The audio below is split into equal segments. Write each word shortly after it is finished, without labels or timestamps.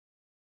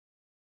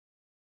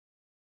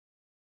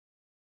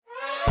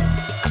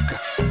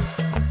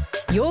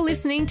You're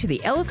listening to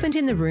the Elephant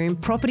in the Room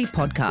Property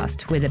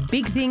Podcast, where the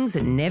big things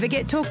that never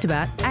get talked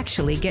about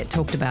actually get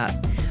talked about.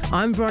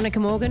 I'm Veronica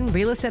Morgan,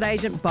 real estate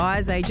agent,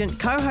 buyer's agent,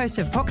 co-host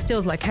of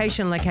Foxtel's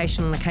Location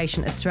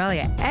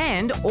Australia,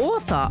 and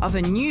author of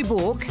a new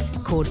book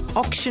called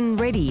Auction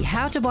Ready,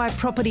 How to Buy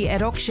Property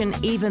at Auction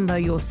Even Though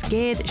You're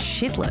Scared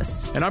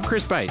Shitless. And I'm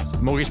Chris Bates,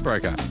 mortgage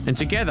broker. And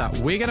together,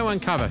 we're going to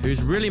uncover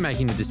who's really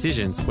making the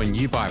decisions when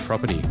you buy a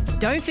property.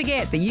 Don't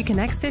forget that you can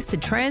access the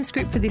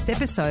transcript for this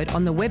episode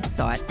on the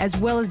website, as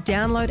well as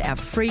download our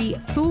free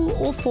Fool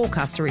or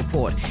Forecaster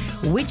report.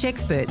 Which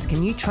experts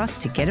can you trust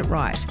to get it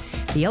right?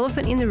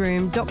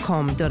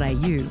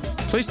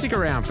 theelephantintheroom.com.au. Please stick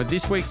around for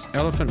this week's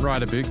Elephant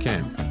Rider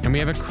Bootcamp. And we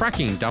have a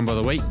cracking Dumb of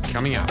the Week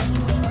coming up.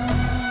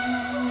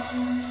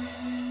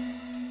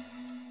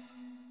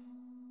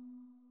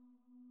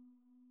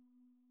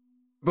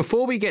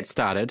 Before we get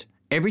started,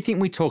 everything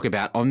we talk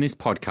about on this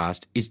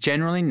podcast is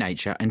general in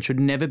nature and should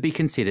never be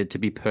considered to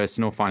be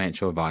personal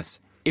financial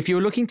advice. If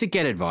you're looking to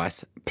get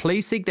advice,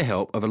 please seek the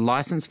help of a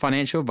licensed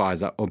financial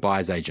advisor or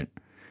buyer's agent.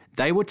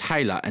 They will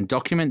tailor and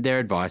document their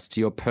advice to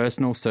your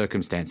personal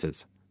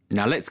circumstances.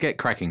 Now let's get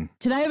cracking.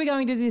 Today we're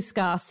going to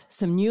discuss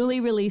some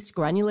newly released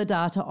granular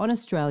data on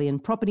Australian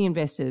property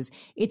investors.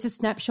 It's a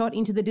snapshot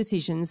into the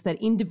decisions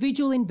that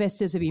individual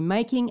investors have been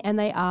making, and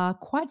they are,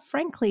 quite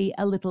frankly,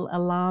 a little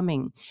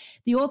alarming.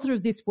 The author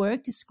of this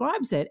work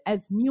describes it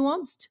as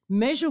nuanced,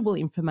 measurable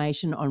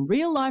information on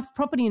real-life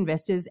property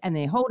investors and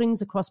their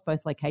holdings across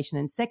both location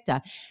and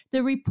sector.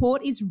 The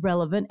report is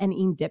relevant and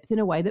in-depth in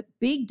a way that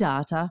big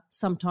data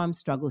sometimes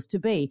struggles to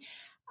be.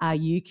 Are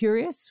you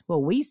curious?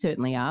 Well, we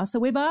certainly are. So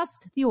we've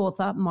asked the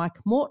author, Mike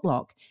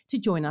Mortlock, to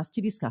join us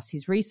to discuss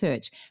his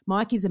research.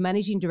 Mike is a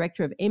managing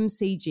director of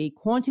MCG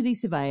Quantity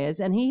Surveyors,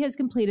 and he has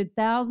completed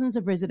thousands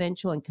of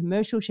residential and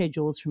commercial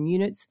schedules from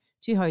units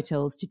to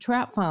hotels to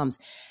trout farms.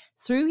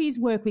 Through his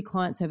work with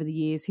clients over the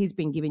years, he's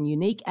been given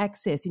unique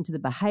access into the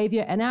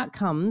behaviour and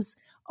outcomes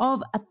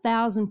of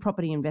 1,000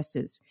 property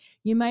investors.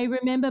 You may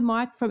remember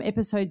Mike from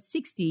episode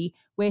 60,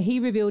 where he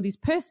revealed his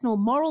personal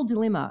moral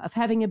dilemma of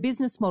having a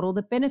business model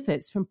that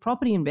benefits from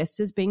property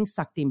investors being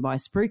sucked in by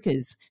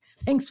spruikers.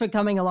 Thanks for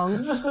coming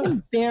along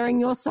and bearing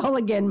your soul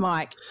again,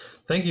 Mike.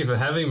 Thank you for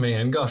having me.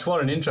 And gosh,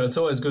 what an intro. It's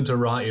always good to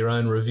write your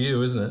own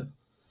review, isn't it?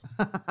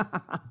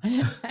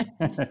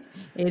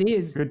 It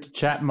is. Good to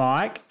chat,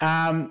 Mike.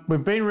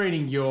 We've been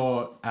reading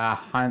your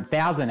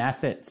 1,000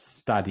 assets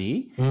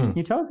study. Can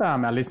you tell us,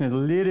 our listeners, a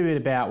little bit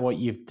about what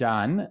you've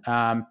done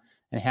and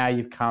how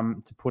you've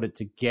come to put it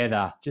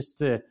together, just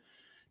to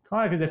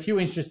kind of, because a few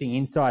interesting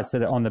insights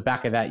that are on the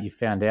back of that you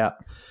found out.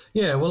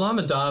 Yeah, well, I'm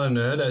a data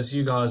nerd, as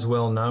you guys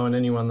well know, and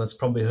anyone that's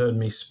probably heard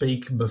me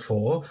speak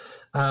before.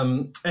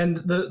 And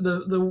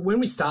when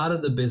we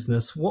started the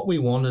business, what we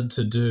wanted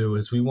to do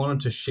is we wanted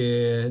to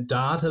share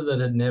data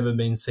that had never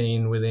been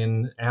seen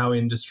within our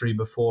industry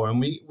before. And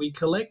we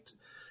collect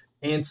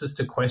answers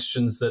to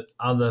questions that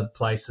other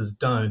places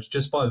don't,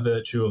 just by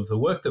virtue of the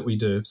work that we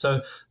do.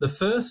 So the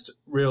first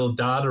real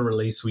data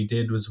release we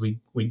did was we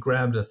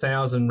grabbed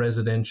 1,000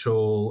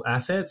 residential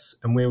assets,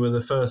 and we were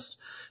the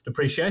first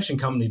depreciation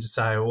company to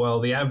say, well,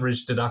 the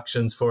average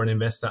deductions for an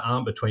investor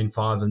aren't between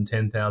 $5,000 and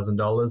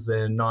 $10,000.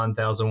 They're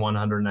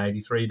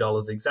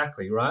 $9,183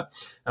 exactly, right?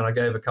 And I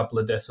gave a couple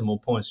of decimal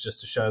points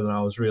just to show that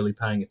I was really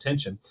paying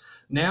attention.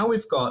 Now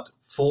we've got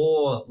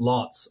 4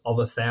 lots of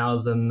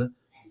 1,000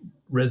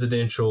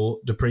 residential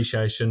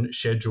depreciation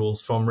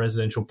schedules from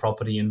residential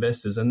property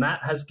investors. And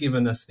that has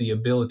given us the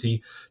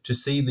ability to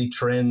see the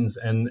trends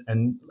and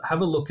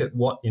have a look at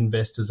what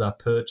investors are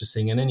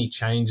purchasing and any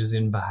changes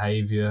in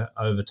behaviour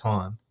over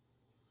time.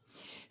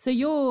 So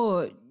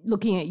you're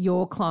looking at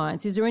your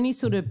clients. Is there any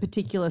sort of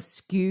particular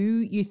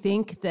skew you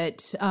think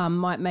that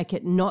might make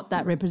it not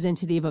that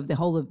representative of the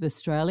whole of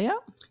Australia?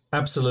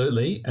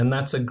 Absolutely, and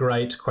that's a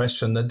great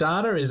question. The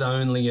data is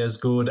only as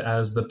good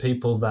as the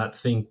people that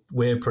think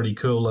we're pretty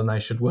cool and they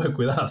should work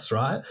with us,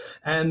 right?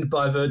 And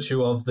by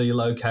virtue of the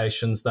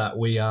locations that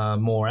we are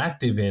more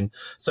active in.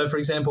 So, for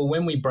example,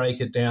 when we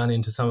break it down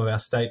into some of our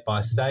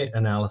state-by-state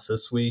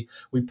analysis, we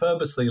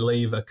purposely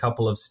leave a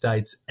couple of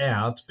states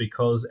out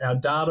because our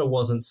data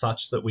wasn't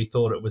such that we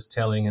thought it was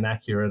telling an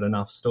accurate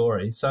enough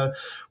story. So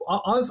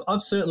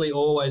I've certainly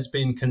always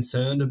been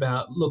concerned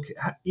about, look,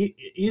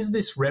 is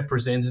this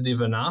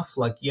representative enough?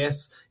 Like,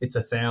 yes, it's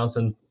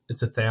 1,000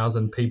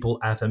 people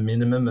at a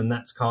minimum, and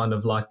that's kind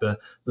of like the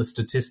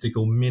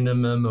statistical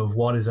minimum of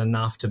what is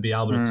enough to be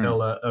able to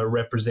tell a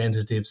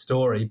representative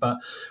story. But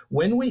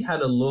when we had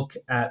a look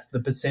at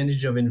the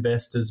percentage of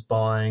investors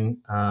buying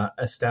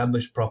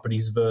established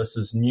properties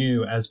versus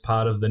new as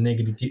part of the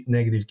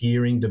negative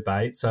gearing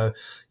debate, so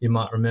you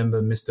might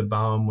remember Mr.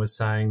 Bowen was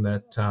saying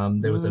that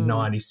there was a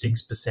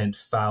 96%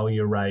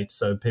 failure rate,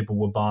 so people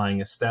were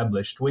buying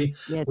established. We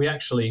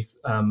actually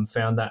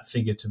found that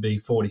figure to be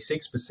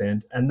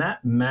 46%, and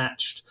that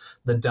matched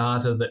the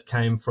data that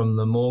came from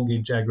the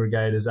mortgage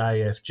aggregators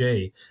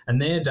AFG,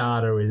 and their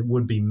data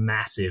would be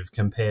massive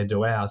compared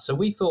to ours. So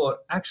we thought,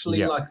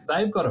 actually, like,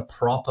 they've got a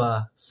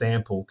proper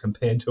sample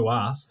compared to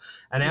us,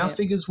 and our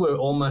figures were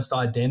almost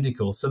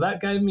identical. So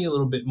that gave me a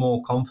little bit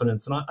more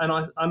confidence.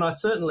 And I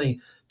certainly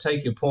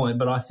take your point,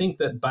 but I think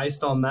that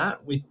based on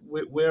that,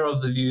 we're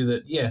of the view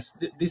that, yes,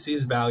 this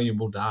is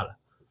valuable data.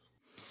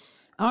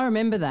 I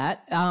remember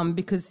that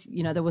because,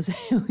 there was,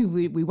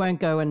 we won't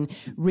go and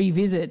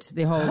revisit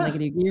the whole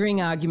negative gearing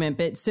argument,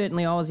 but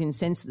certainly I was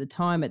incensed at the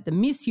time at the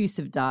misuse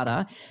of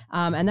data.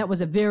 And that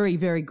was a very,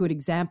 very good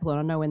example. And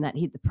I know when that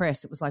hit the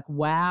press, it was like,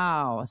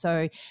 wow.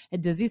 So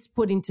does this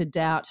put into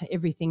doubt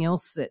everything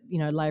else that,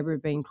 Labor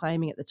had been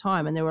claiming at the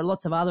time? And there were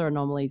lots of other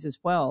anomalies as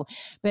well.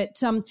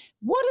 But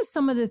what are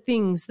some of the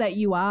things that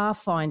you are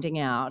finding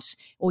out,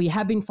 or you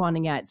have been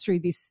finding out through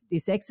this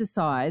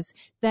exercise,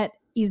 that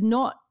is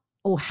not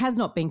or has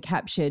not been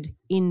captured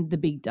in the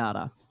big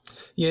data?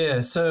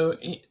 Yeah. So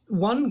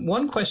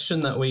one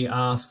question that we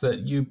ask that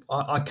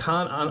I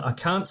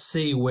can't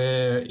see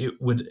where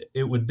it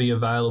would be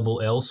available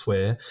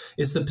elsewhere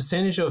is the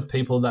percentage of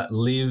people that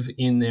live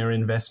in their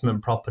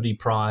investment property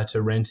prior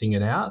to renting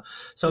it out.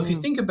 So if you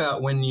think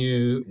about when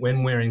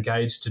we're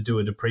engaged to do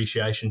a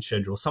depreciation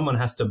schedule, someone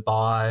has to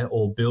buy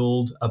or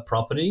build a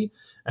property,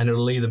 and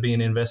it'll either be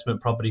an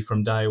investment property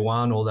from day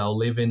one or they'll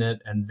live in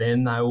it and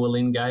then they will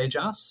engage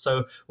us.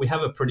 So we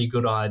have a pretty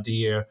good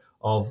idea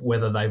of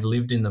whether they've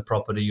lived in the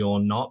property or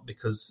not,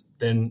 because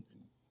then,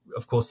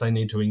 of course, they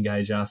need to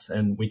engage us,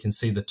 and we can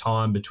see the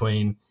time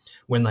between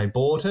when they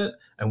bought it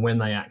and when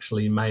they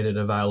actually made it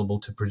available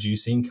to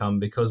produce income,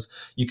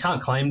 because you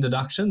can't claim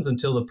deductions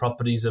until the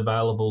property's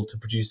available to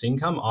produce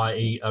income,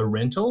 i.e. a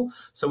rental.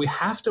 So we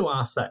have to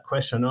ask that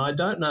question. And I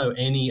don't know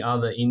any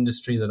other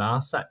industry that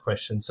asks that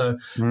question. So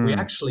we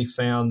actually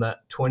found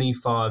that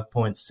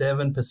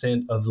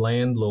 25.7% of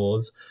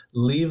landlords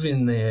live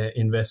in their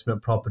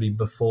investment property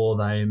before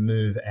they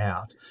move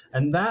out.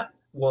 And that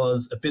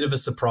was a bit of a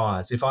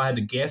surprise. If I had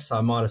to guess,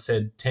 I might have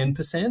said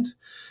 10%.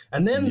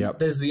 And then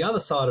there's the other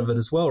side of it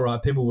as well,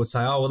 right? People would say,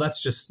 oh, well, that's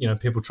just,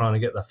 people trying to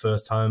get their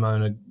first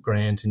homeowner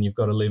grant and you've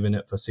got to live in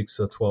it for 6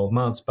 or 12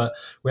 months. But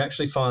we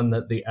actually find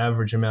that the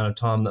average amount of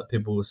time that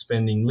people were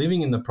spending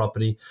living in the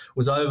property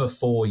was over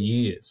 4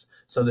 years.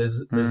 So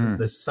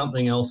there's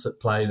something else at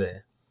play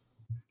there.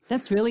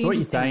 That's really so interesting. What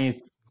you're saying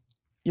is,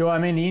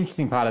 the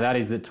interesting part of that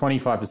is that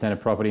 25%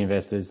 of property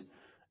investors,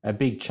 a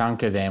big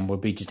chunk of them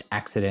would be just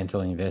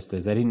accidental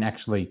investors. They didn't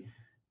actually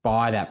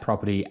buy that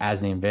property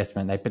as an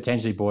investment. They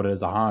potentially bought it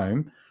as a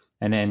home,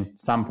 and then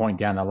some point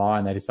down the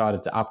line they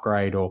decided to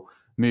upgrade or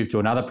move to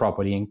another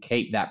property and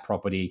keep that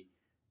property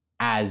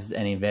as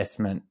an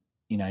investment,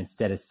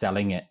 instead of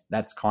selling it.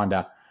 That's kind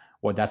of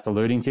what that's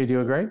alluding to. Do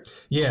you agree?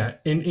 Yeah.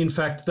 In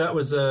fact, that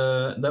was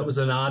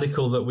an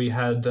article that we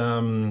had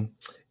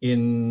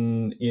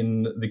in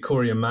the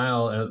Courier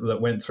Mail that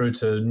went through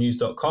to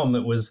news.com.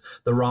 That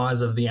was the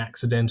rise of the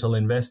accidental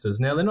investors.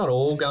 Now, they're not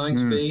all going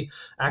to be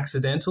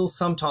accidental.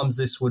 Sometimes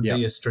this would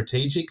be a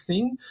strategic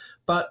thing.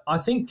 But I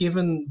think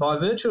given by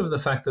virtue of the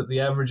fact that the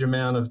average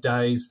amount of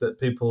days that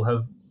people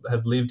have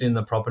lived in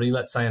the property,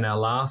 let's say in our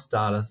last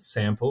data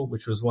sample,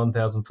 which was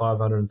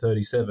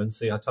 1,537.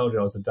 See, I told you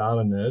I was a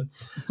data nerd.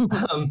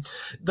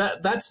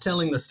 That's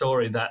telling the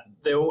story that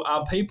there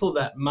are people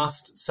that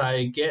must,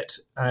 say, get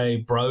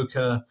a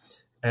broker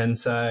and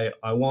say,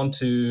 I want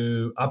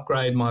to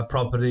upgrade my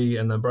property,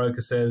 and the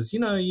broker says,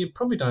 you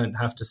probably don't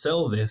have to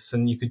sell this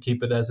and you could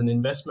keep it as an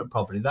investment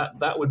property.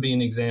 That would be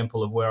an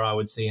example of where I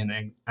would see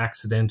an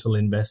accidental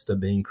investor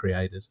being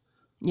created.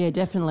 Yeah,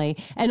 definitely.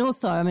 And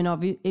also,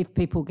 if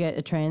people get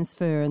a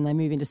transfer and they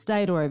move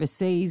interstate or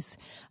overseas,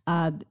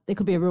 there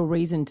could be a real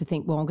reason to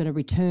think, well, I'm going to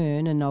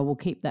return and I will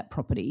keep that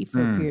property for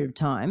a period of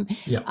time.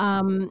 Yep.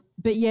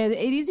 But yeah,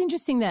 it is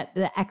interesting that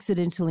the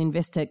accidental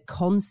investor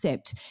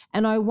concept.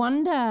 And I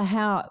wonder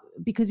how,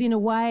 because in a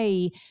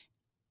way,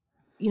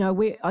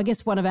 I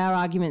guess one of our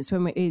arguments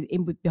when we're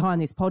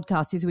behind this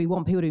podcast is we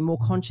want people to be more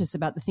conscious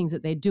about the things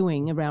that they're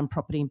doing around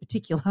property in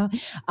particular.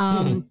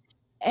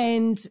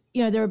 And,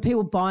 there are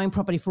people buying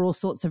property for all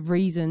sorts of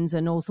reasons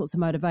and all sorts of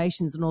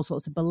motivations and all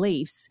sorts of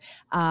beliefs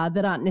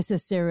that aren't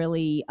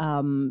necessarily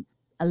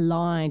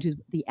aligned with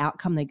the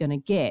outcome they're going to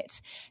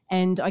get.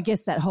 And I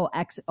guess that whole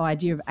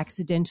idea of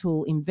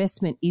accidental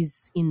investment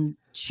is in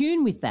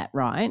tune with that,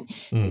 right?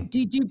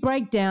 Did you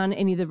break down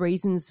any of the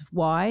reasons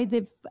why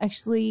they've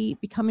actually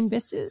become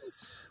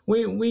investors?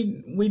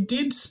 We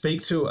did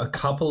speak to a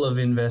couple of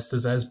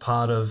investors as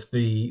part of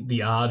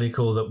the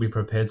article that we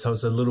prepared, so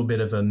it's a little bit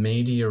of a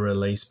media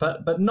release,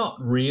 but not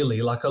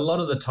really. Like, a lot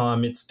of the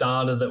time it's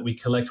data that we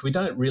collect. We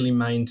don't really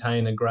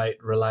maintain a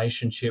great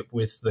relationship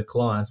with the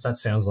clients. That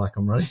sounds like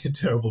I'm running a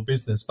terrible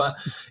business, but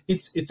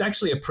it's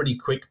actually a pretty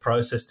quick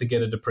process to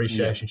get a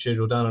depreciation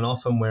schedule done, and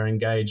often we're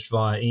engaged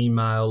via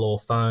email or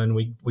phone.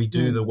 We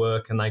do the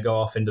work and they go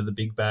off into the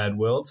big bad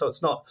world. So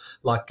it's not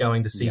like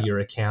going to see your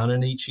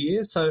accountant each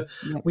year. So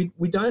we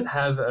don't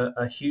have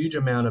a huge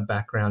amount of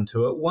background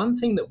to it. One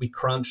thing that we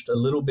crunched a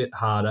little bit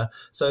harder,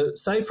 so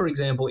say, for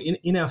example,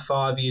 in our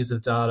 5 years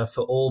of data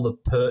for all the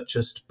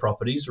purchased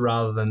properties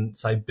rather than,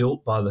 say,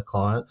 built by the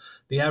client,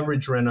 the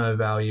average reno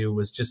value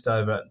was just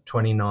over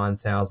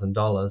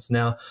 $29,000.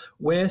 Now,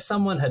 where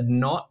someone had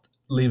not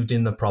lived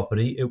in the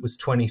property, it was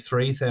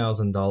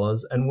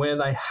 $23,000, and where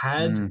they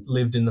had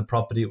lived in the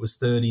property, it was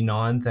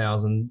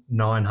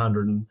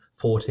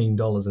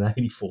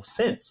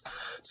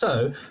 $39,914.84.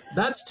 So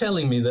that's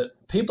telling me that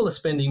people are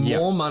spending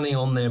more money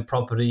on their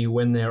property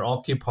when they're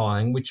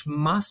occupying, which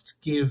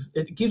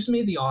gives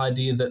me the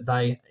idea that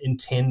they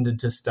intended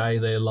to stay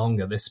there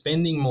longer. They're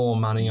spending more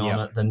money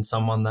on it than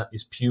someone that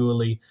is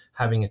purely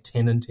having a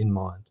tenant in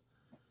mind.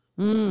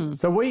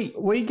 So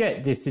we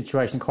get this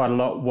situation quite a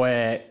lot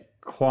where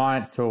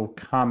clients will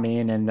come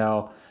in and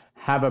they'll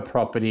have a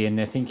property and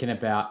they're thinking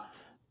about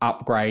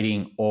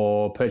upgrading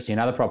or purchasing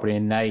another property,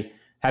 and they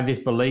have this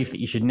belief that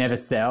you should never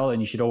sell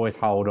and you should always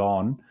hold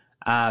on.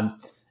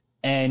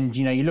 And,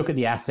 you look at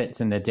the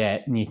assets and the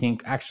debt and you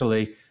think,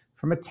 actually,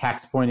 from a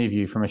tax point of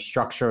view, from a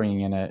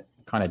structuring and a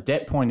kind of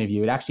debt point of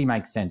view, it actually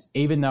makes sense.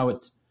 Even though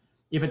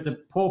if it's a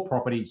poor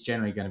property, it's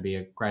generally going to be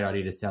a great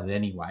idea to sell it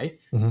anyway.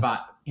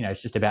 But,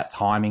 it's just about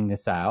timing the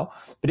sale.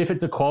 But if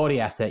it's a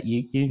quality asset,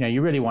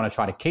 you really want to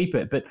try to keep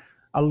it. But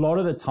a lot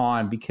of the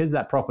time, because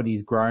that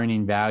property's grown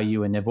in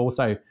value and they've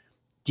also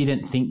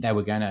didn't think they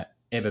were going to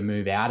ever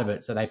move out of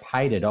it, so they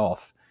paid it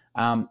off.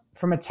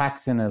 From a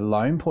tax and a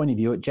loan point of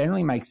view, it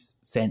generally makes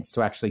sense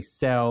to actually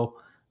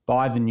sell,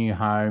 buy the new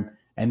home,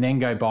 and then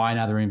go buy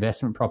another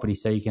investment property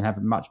so you can have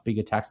a much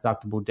bigger tax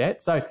deductible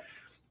debt. So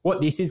what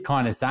this is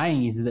kind of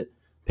saying is that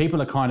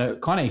people are kind of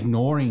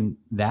ignoring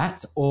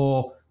that,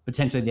 or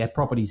potentially their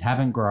properties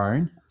haven't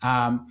grown,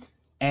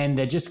 and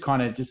they're just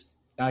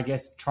I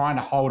guess, trying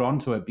to hold on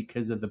to it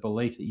because of the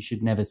belief that you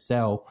should never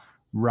sell,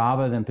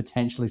 rather than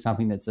potentially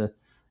something that's a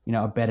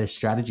better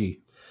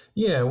strategy.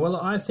 Yeah, well,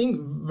 I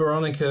think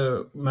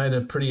Veronica made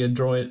a pretty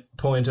adroit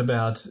point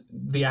about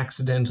the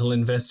accidental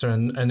investor,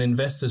 and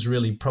investors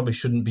really probably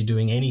shouldn't be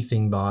doing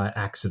anything by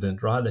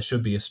accident, right? There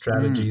should be a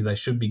strategy. They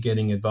should be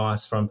getting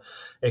advice from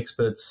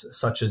experts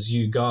such as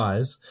you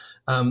guys.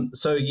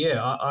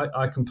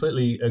 I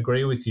completely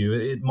agree with you.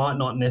 It might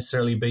not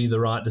necessarily be the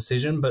right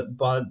decision, but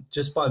by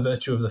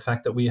virtue of the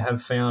fact that we have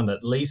found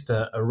at least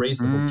a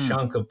reasonable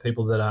chunk of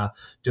people that are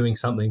doing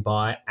something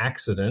by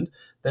accident,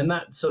 then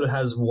that sort of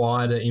has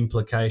wider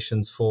implications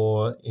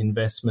for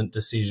investment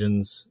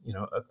decisions,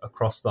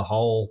 across the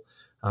whole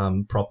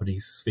property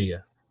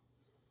sphere.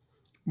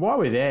 While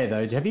we're there,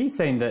 though, have you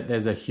seen that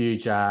there's a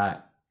huge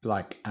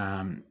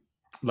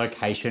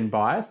location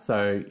bias?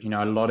 So,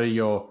 a lot of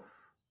your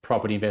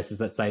property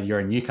investors, let's say you're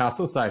in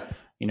Newcastle, so,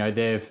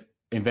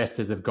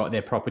 investors have got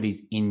their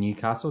properties in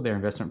Newcastle, their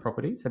investment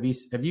properties. Have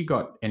you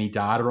got any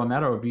data on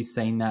that, or have you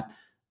seen that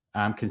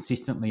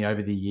consistently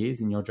over the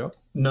years in your job?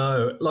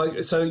 No,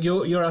 so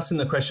you're asking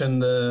the question,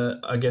 the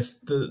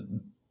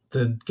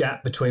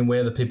gap between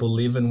where the people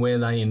live and where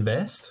they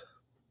invest?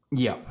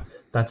 Yep.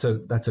 That's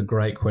a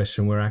great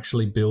question. We're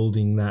actually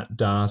building that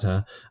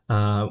data.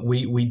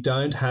 We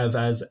don't have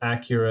as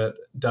accurate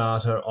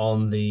data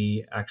on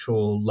the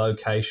actual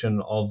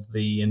location of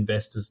the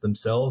investors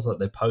themselves, like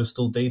their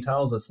postal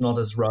details. It's not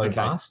as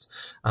robust.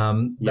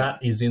 That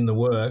is in the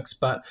works.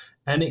 But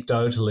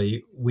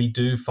anecdotally, we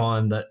do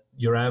find that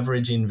your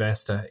average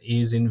investor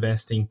is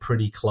investing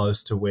pretty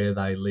close to where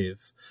they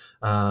live.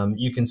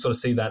 You can sort of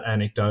see that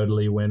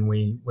anecdotally when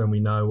we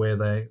know where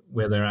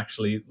they're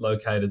actually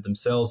located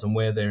themselves and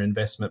where their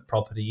investment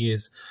property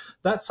is.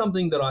 That's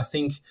something that I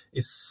think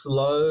is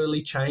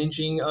slowly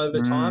changing over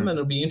time, and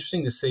it'll be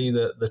interesting to see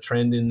the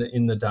trend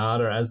in the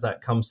data as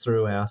that comes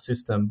through our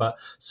system. But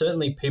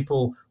certainly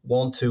people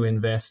want to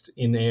invest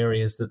in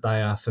areas that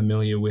they are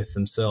familiar with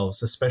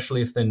themselves,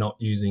 especially if they're not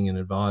using an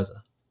advisor.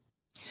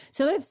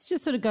 So let's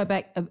just sort of go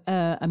back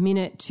a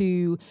minute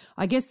to,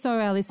 I guess, so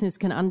our listeners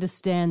can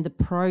understand the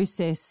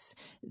process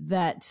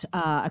that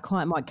a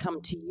client might come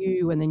to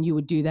you and then you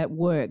would do that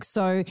work.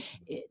 So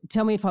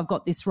tell me if I've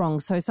got this wrong.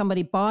 So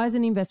somebody buys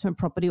an investment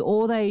property,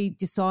 or they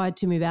decide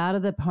to move out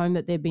of the home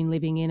that they've been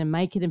living in and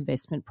make it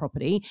investment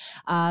property.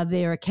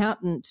 Their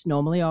accountant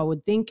normally, I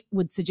would think,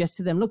 would suggest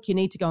to them, look, you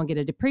need to go and get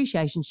a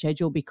depreciation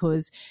schedule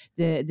because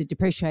the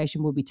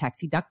depreciation will be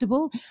tax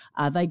deductible.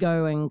 They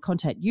go and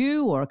contact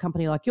you or a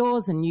company like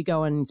yours, and you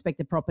go and inspect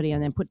the property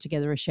and then put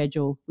together a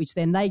schedule, which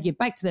then they give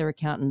back to their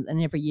accountant,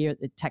 and every year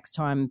at the tax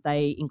time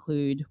they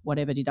include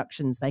whatever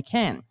deductions they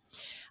can.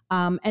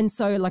 And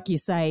so, like you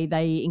say,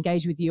 they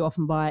engage with you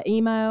often by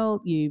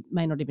email. You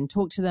may not even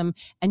talk to them,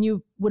 and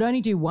you would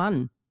only do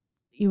one.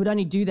 You would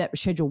only do that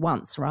schedule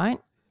once, right?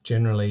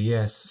 Generally,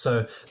 yes.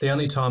 So the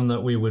only time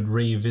that we would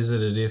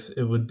revisit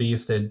it would be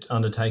if they're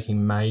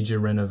undertaking major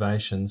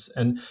renovations.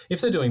 And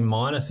if they're doing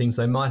minor things,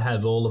 they might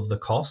have all of the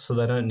costs, so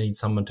they don't need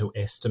someone to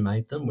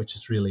estimate them, which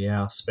is really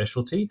our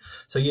specialty.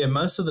 So yeah,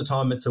 most of the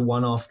time it's a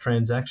one-off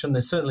transaction.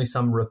 There's certainly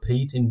some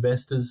repeat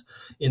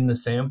investors in the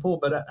sample,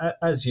 but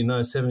as you know,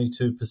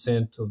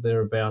 72% or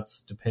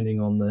thereabouts, depending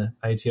on the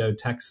ATO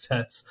tax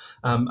stats,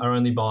 are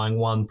only buying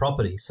one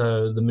property.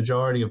 So the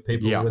majority of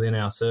people within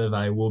our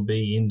survey will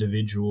be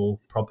individual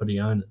property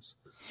owners.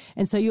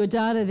 And so your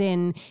data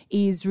then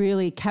is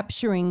really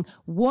capturing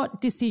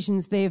what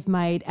decisions they've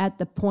made at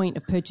the point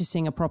of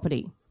purchasing a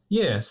property.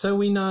 Yeah, so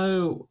we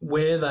know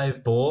where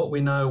they've bought, we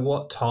know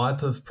what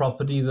type of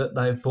property that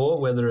they've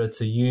bought, whether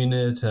it's a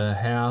unit, a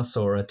house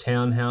or a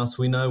townhouse.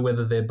 We know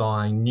whether they're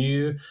buying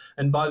new,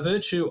 and by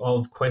virtue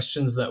of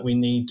questions that we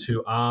need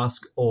to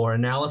ask or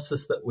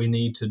analysis that we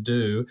need to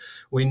do,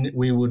 we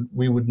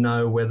would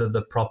know whether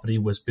the property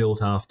was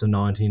built after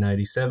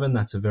 1987.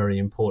 That's a very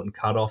important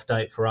cutoff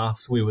date for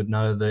us. We would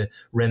know the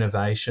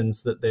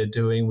renovations that they're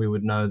doing. We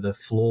would know the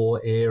floor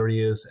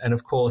areas, and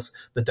of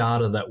course the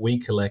data that we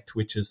collect,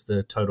 which is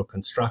the total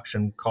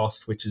construction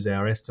cost, which is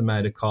our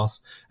estimated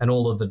cost, and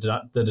all of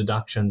the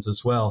deductions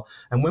as well.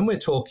 And when we're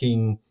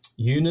talking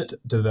unit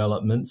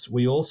developments,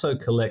 we also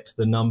collect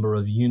the number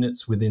of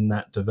units within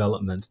that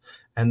development.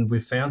 And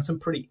we've found some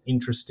pretty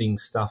interesting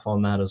stuff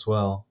on that as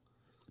well.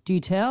 Do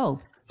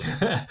tell.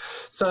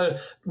 So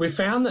we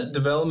found that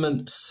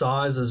development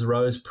sizes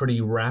rose pretty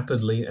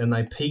rapidly, and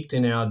they peaked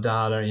in our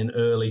data in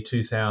early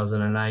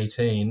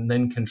 2018,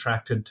 then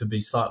contracted to be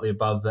slightly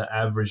above the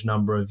average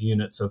number of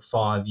units of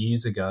 5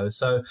 years ago.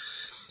 So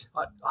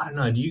I don't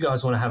know, do you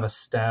guys want to have a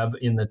stab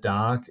in the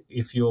dark?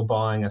 If you're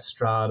buying a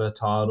strata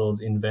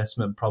titled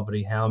investment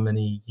property, how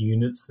many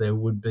units there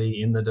would be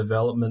in the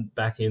development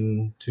back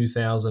in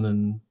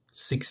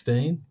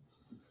 2016?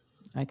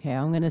 Okay,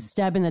 I'm going to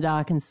stab in the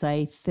dark and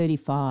say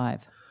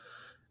 35.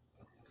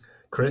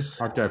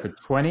 Chris? I'd go for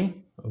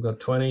 20. I've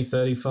got 20,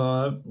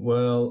 35.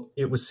 Well,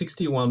 it was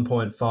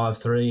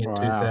 61.53 in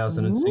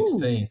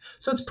 2016. Ooh.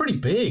 So it's pretty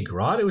big,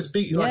 right? It was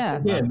big. Yeah.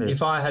 Like, again,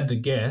 if I had to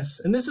guess,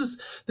 and this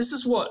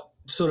is what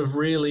sort of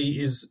really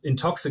is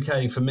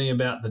intoxicating for me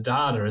about the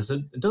data, is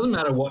it doesn't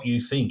matter what you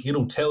think,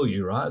 it'll tell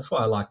you, right? That's why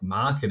I like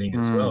marketing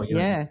as well. You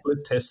know, you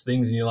split test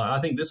things and you're like, I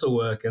think this will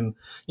work, and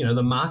you know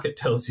the market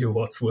tells you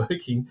what's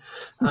working.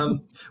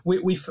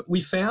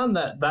 We found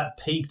that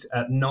peaked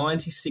at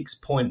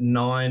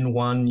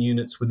 96.91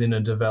 units within a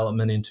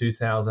development in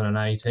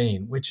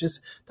 2018, which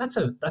is that's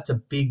a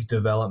big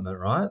development,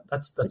 right?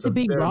 That's a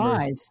big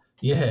rise.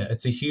 Yeah,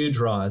 it's a huge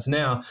rise.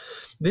 Now,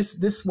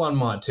 this one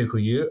might tickle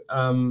you.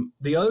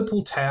 The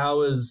Opal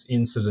Towers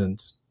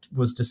incident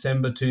was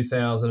December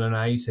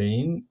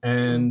 2018,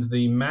 and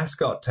the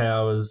Mascot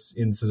Towers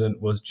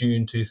incident was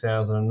June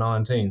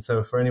 2019.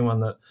 So for anyone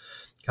that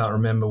can't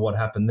remember what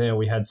happened there,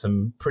 we had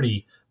some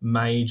pretty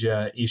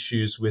major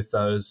issues with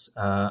those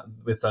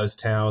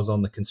towers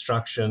on the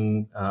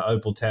construction.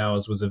 Opal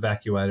Towers was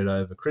evacuated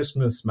over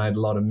Christmas, made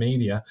a lot of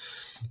media.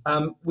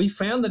 We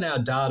found that our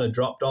data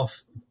dropped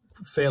off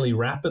fairly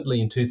rapidly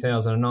in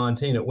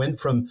 2019. It went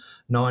from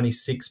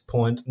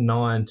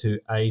 96.9 to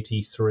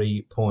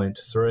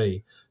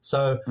 83.3.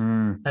 So,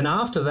 and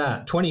after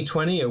that,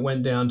 2020, it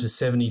went down to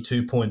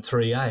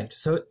 72.38.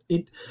 So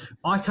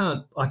I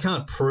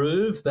can't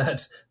prove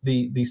that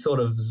the sort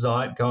of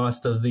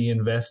zeitgeist of the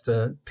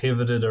investor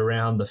pivoted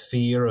around the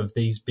fear of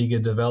these bigger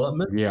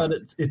developments, but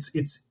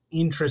it's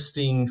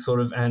interesting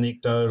sort of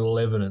anecdotal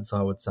evidence,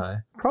 I would say.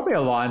 Probably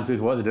aligns with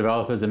what the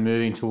developers are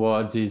moving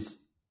towards is,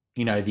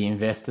 you know, the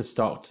investor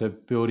stock to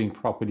building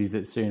properties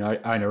that soon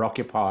owner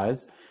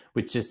occupiers,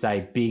 with just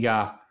a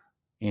bigger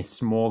and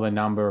smaller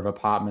number of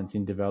apartments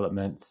in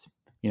developments,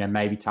 you know,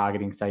 maybe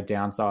targeting, say,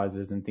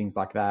 downsizers and things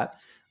like that,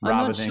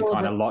 rather than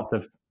kind of lots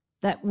of...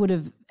 That would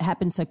have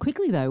happened so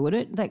quickly though, would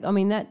it? Like, I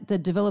mean, that the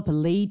developer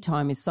lead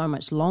time is so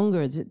much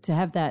longer. To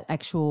have that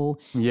actual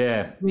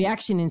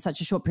reaction in such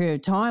a short period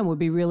of time would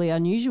be really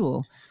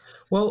unusual.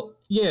 Well,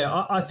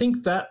 yeah, I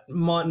think that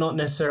might not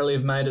necessarily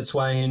have made its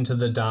way into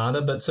the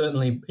data, but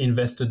certainly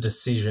investor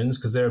decisions,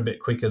 because they're a bit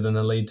quicker than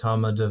the lead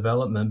time of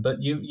development.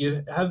 But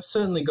you have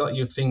certainly got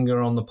your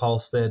finger on the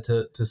pulse there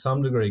to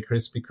some degree,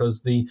 Chris,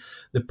 because the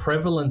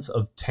prevalence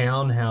of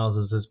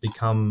townhouses has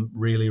become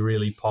really,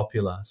 really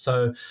popular.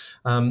 So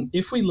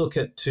if we look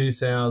at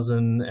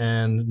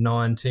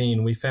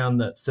 2019, we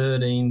found that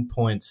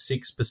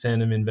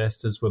 13.6% of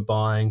investors were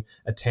buying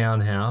a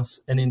townhouse.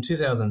 And in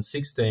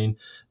 2016,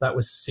 that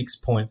was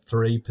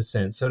 6.3%.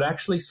 So it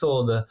actually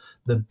saw the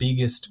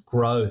biggest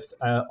growth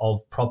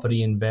of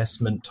property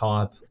investment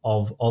type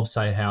of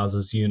say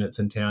houses, units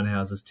and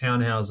townhouses.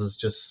 Townhouses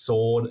just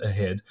soared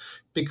ahead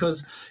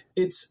because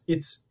it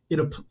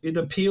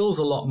appeals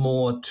a lot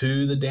more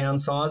to the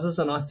downsizers,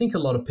 and I think a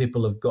lot of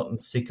people have gotten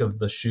sick of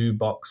the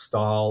shoebox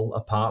style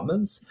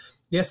apartments.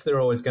 Yes, they're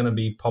always going to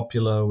be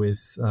popular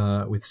with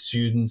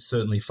students,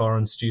 certainly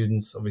foreign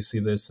students. Obviously,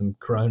 there's some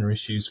corona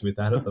issues with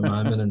that at the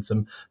moment and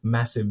some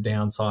massive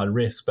downside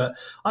risk. But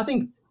I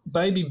think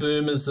baby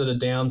boomers that are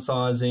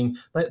downsizing,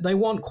 they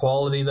want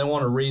quality, they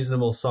want a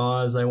reasonable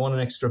size, they want an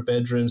extra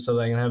bedroom so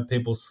they can have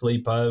people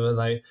sleep over.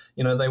 They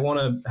want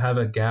to have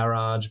a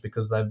garage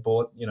because they've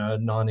bought, a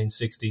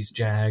 1960s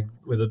Jag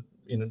with a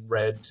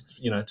red,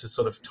 to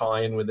sort of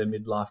tie in with their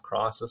midlife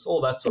crisis, all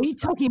that sort Are of you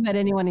stuff. talking about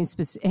anyone in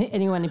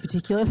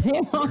particular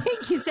there,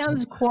 Mike? It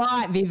sounds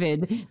quite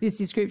vivid, this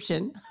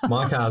description.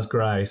 My car's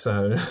grey,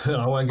 so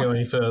I won't go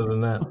any further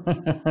than that.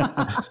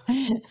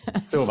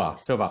 Silver.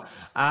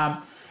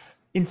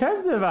 In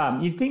terms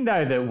of, you'd think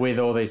though that with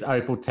all these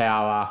Opal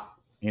Tower,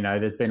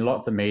 there's been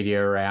lots of media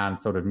around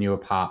sort of new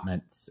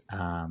apartments,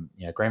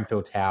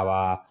 Grenfell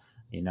Tower,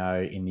 in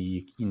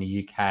the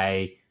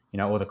UK,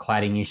 all the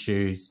cladding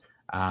issues.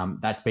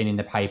 That's been in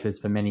the papers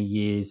for many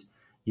years.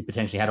 You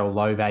potentially had all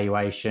low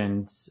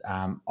valuations,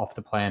 off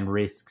the plan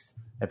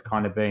risks have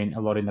kind of been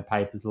a lot in the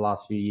papers the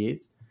last few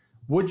years.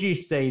 Would you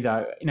see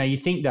though, you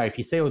think though, if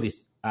you see all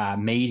this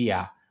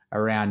media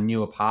around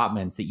new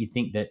apartments, that you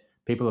think that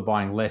people are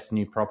buying less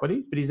new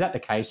properties, but is that the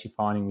case you're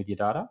finding with your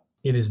data?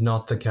 It is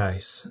not the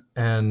case.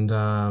 And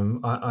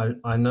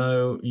I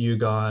know you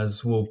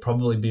guys will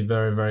probably be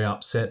very, very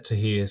upset to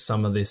hear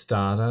some of this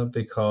data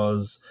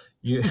because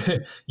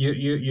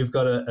you've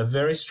got a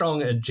very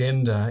strong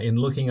agenda in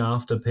looking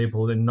after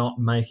people and not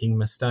making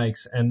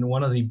mistakes. And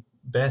one of the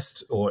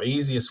best or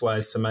easiest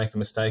ways to make a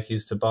mistake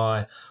is to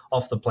buy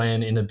off the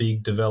plan in a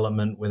big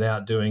development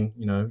without doing,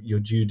 your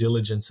due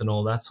diligence and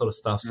all that sort of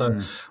stuff. So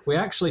we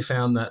actually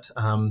found that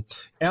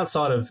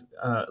outside of,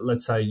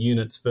 let's say,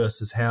 units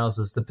versus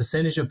houses, the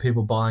percentage of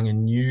people buying a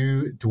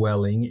new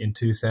dwelling in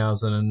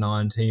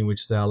 2019,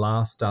 which is our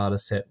last data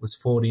set, was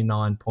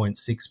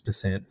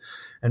 49.6%.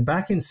 And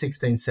back in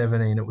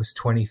 16-17, it was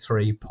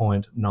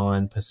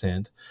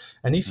 23.9%.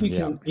 And if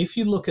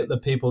you look at the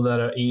people that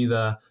are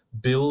either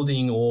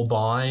building or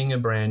buying a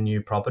brand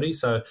new property.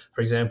 So,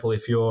 for example,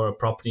 if you're a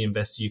property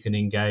investor, you can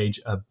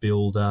engage a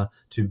builder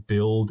to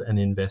build an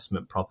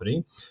investment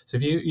property. So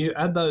if you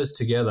add those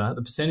together,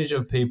 the percentage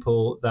of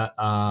people that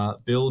are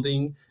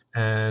building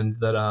and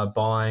that are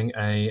buying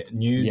a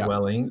new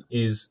dwelling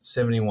is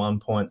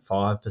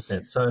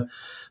 71.5%. So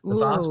the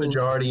vast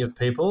majority of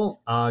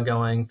people are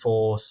going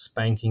for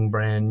spanking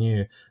brand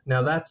new.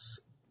 Now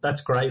that's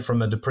great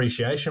from a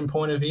depreciation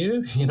point of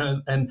view,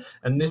 and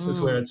this is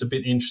where it's a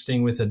bit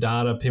interesting with the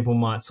data. People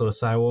might sort of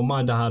say, well,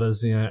 my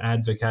data's,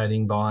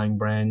 advocating buying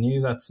brand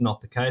new. That's not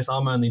the case.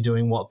 I'm only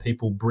doing what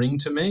people bring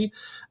to me.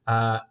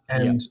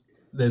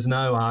 There's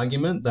no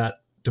argument that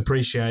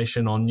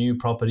depreciation on new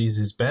properties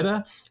is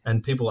better.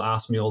 And people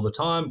ask me all the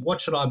time,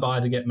 what should I buy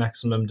to get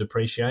maximum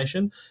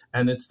depreciation?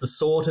 And it's the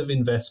sort of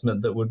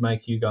investment that would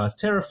make you guys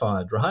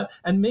terrified, right?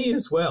 And me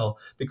as well,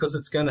 because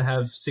it's going to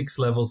have 6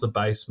 levels of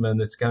basement.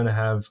 It's going to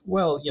have,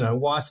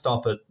 why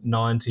stop at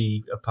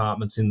 90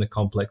 apartments in the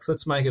complex?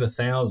 Let's make it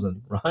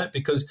 1,000, right?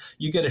 Because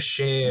you get a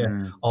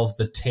share of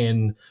the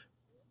 10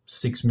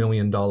 $6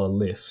 million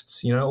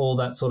lifts, all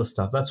that sort of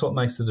stuff. That's what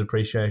makes the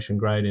depreciation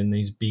great in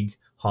these big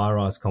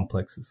high-rise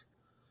complexes.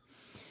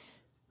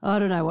 I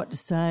don't know what to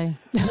say.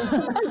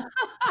 Over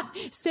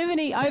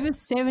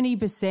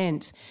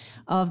 70%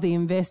 of the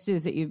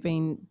investors that have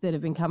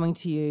been coming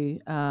to you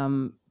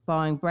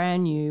buying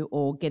brand new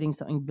or getting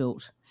something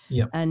built.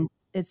 Yep. And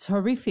it's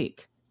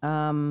horrific.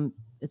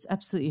 It's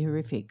absolutely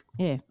horrific.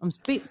 Yeah, I'm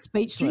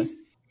speechless.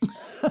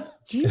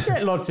 Do you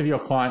get lots of your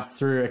clients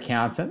through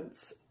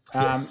accountants?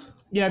 Yes.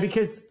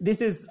 Because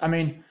this is,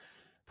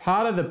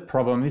 part of the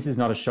problem, this is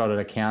not a shot at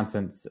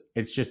accountants.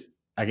 It's just,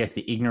 I guess,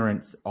 the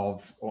ignorance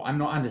of, or I'm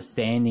not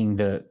understanding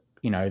the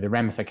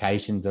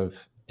ramifications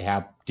of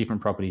how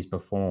different properties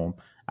perform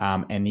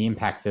and the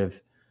impacts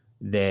of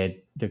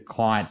the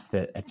clients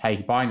that are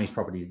buying these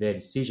properties, their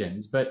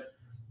decisions. But,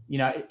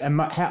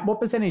 what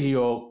percentage of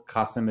your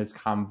customers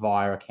come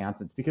via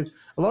accountants? Because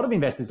a lot of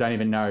investors don't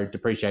even know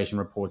depreciation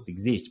reports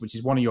exist, which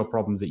is one of your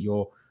problems that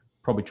you're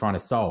probably trying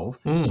to solve.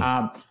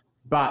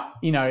 But,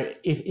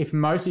 if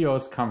most of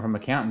yours come from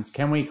accountants,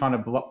 can we kind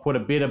of put a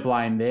bit of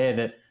blame there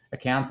that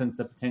accountants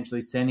are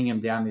potentially sending them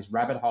down this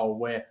rabbit hole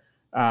where,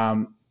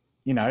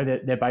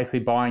 they're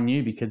basically buying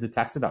you because of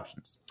tax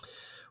deductions?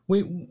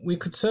 We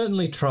could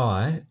certainly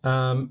try.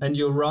 And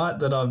you're right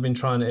that I've been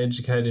trying to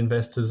educate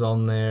investors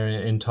on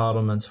their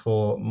entitlements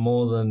for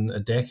more than a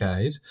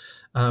decade.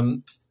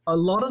 A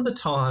lot of the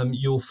time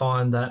you'll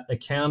find that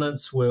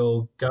accountants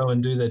will go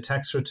and do their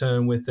tax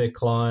return with their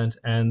client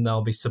and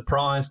they'll be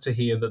surprised to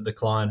hear that the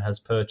client has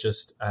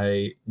purchased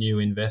a new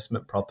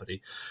investment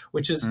property,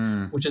 which is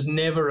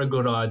never a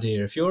good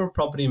idea. If you're a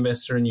property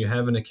investor and you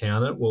have an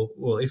accountant, well,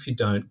 if you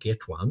don't,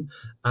 get one,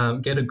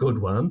 get a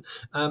good one.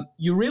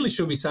 You really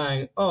should be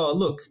saying, oh,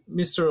 look,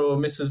 Mr. or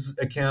Mrs.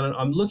 Accountant,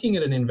 I'm looking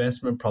at an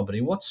investment property.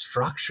 What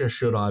structure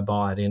should I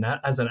buy it in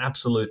as an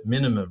absolute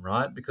minimum,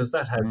 right? Because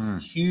that has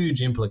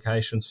huge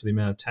implications implications for the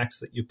amount of tax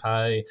that you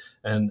pay,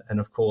 and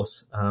of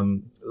course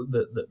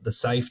the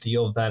safety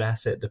of that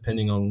asset,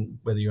 depending on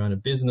whether you own a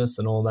business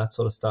and all that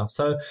sort of stuff.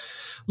 So,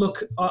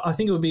 look, I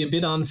think it would be a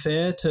bit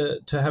unfair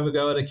to have a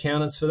go at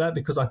accountants for that,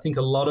 because I think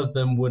a lot of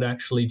them would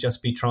actually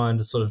just be trying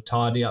to sort of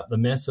tidy up the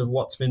mess of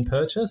what's been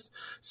purchased.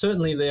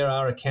 Certainly there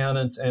are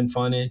accountants and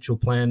financial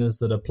planners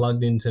that are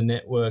plugged into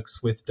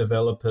networks with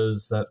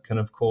developers that can,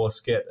 of course,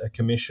 get a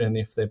commission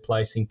if they're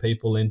placing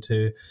people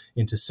into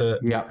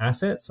certain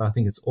assets. I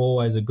think it's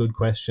always a good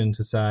question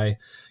to say,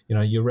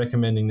 you're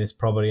recommending this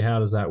property. How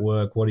does that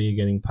work? What are you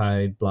getting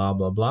paid? Blah,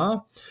 blah,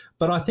 blah.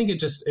 But I think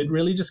it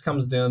really just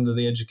comes down to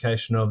the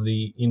education of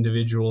the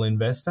individual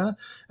investor.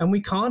 And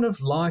we kind of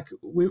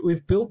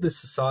we've built this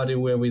society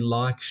where we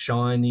like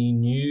shiny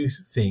new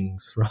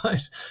things,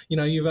 right?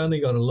 You've only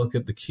got to look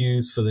at the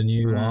queues for the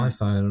new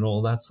iPhone and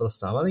all that sort of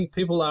stuff. I think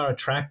people are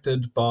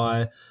attracted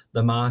by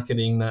the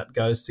marketing that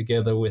goes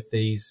together with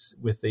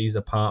these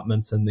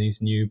apartments and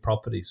these new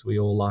properties. We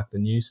all like the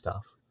new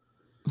stuff.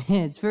 Yeah,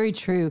 it's very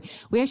true.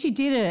 We actually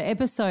did an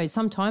episode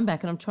some time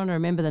back, and I'm trying to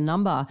remember the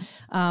number,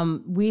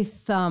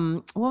 with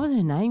what was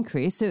her name,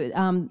 Chris?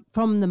 From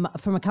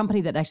a company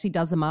that actually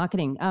does the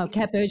marketing,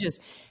 Kat Burgess,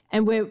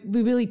 and we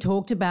really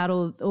talked about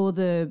all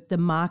the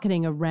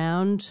marketing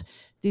around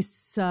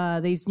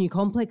these new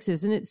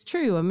complexes, and it's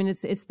true. I mean,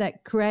 it's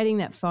that creating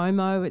that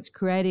FOMO, it's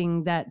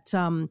creating that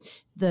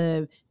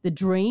the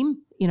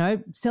dream,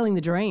 selling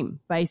the dream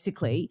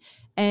basically.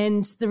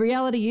 And the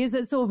reality is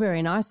it's all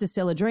very nice to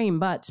sell a dream,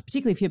 but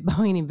particularly if you're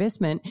buying an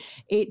investment,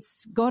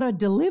 it's got to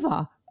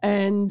deliver.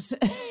 And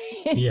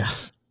yeah.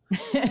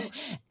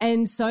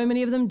 And so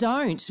many of them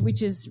don't,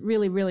 which is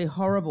really, really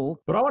horrible.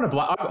 But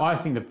I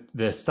think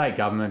the state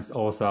government's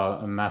also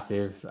a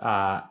massive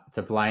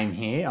to blame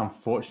here,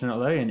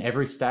 unfortunately, in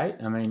every state.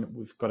 I mean,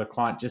 we've got a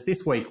client just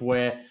this week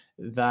where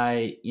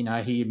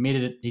he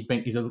admitted it.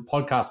 He's a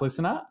podcast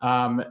listener,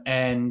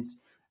 and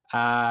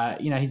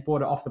he's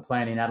bought it off the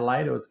plan in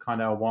Adelaide. It was kind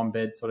of a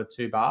 1-bed sort of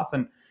 2-bath,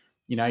 and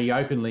he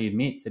openly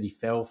admits that he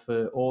fell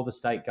for all the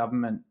state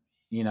government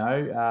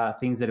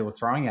things that it was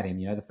throwing at him,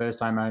 the first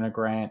time owner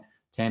grant,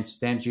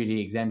 stamp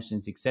duty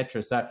exemptions,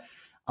 etc. So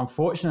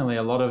unfortunately,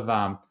 a lot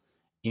of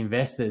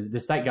investors, the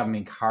state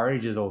government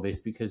encourages all this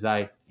because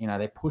they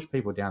push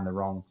people down the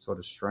wrong sort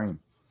of stream.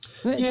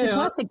 It's a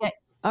classic.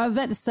 I was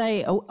about to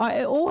say, it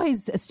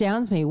always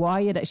astounds me why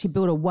you'd actually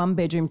build a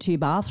 1-bedroom,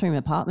 2-bathroom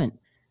apartment.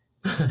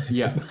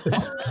 Yeah.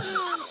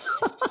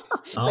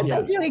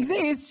 They do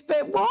exist,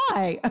 but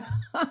why?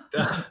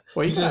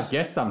 Well, you just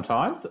guess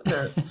sometimes.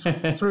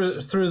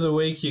 Through the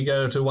week, you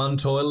go to one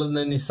toilet and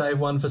then you save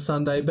one for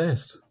Sunday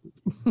best.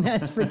 I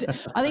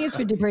think it's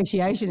for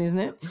depreciation, isn't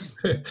it?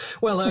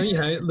 Well,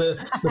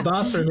 the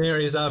bathroom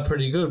areas are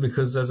pretty good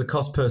because as a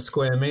cost per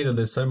square metre,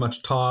 there's so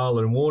much tile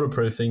and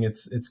waterproofing.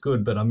 It's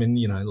good, but I mean,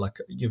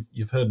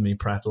 you've heard me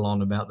prattle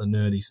on about the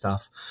nerdy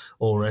stuff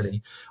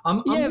already.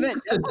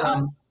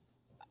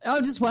 I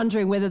was just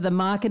wondering whether the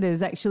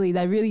marketers actually,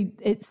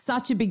 it's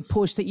such a big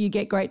push that you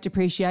get great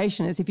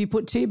depreciation as if you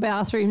put 2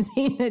 bathrooms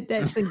in, it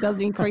actually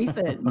does increase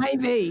it.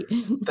 Maybe.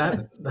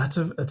 That's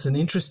an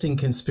interesting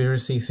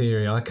conspiracy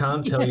theory. I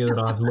can't tell you that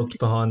I've looked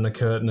behind the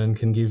curtain and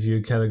can give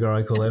you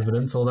categorical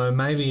evidence, although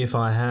maybe if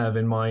I have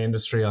in my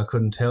industry, I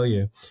couldn't tell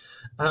you.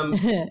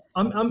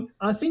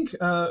 I think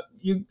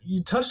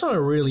you touched on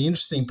a really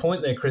interesting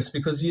point there, Chris,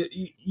 because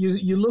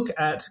you look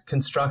at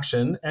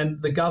construction,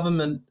 and the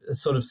government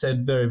sort of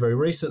said very, very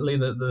recently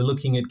that they're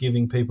looking at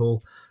giving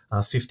people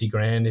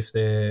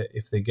 $50,000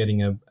 if they're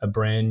getting a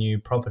brand new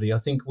property. I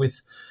think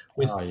with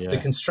the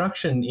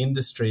construction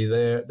industry,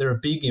 they're a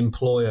big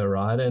employer,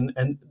 right?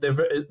 And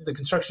the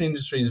construction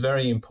industry is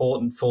very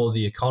important for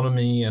the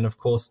economy, and of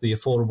course the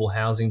affordable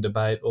housing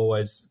debate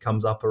always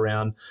comes up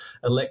around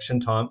election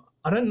time.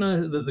 I don't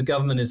know that the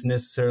government is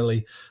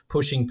necessarily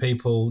pushing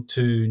people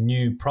to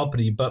new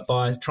property, but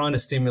by trying to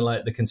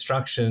stimulate the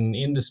construction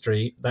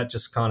industry, that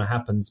just kind of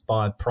happens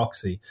by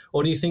proxy.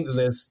 Or do you think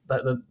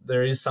that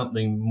there is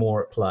something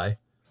more at play?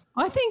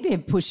 I think they're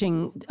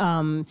pushing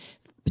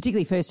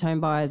particularly first home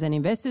buyers and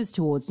investors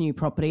towards new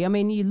property. I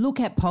mean, you look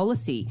at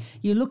policy,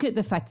 you look at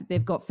the fact that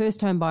they've got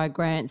first home buyer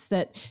grants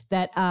that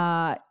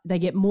they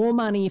get more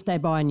money if they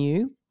buy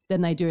new than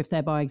they do if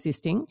they buy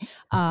existing.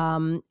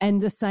 And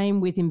the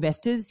same with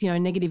investors,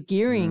 negative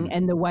gearing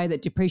and the way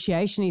that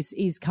depreciation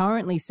is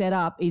currently set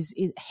up is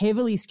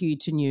heavily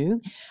skewed to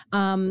new.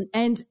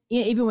 And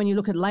even when you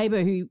look at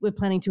Labor, who were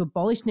planning to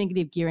abolish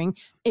negative gearing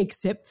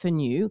except for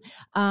new,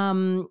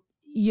 so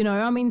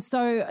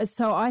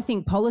I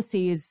think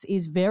policy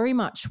is very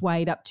much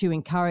weighed up to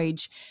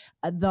encourage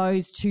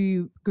those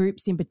two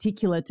groups in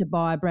particular to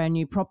buy a brand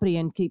new property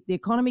and keep the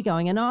economy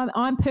going. And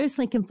I'm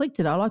personally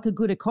conflicted. I like a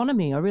good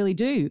economy. I really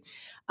do.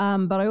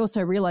 But I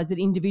also realise that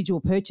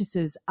individual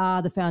purchases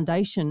are the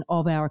foundation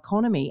of our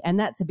economy, and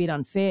that's a bit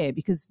unfair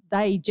because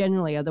they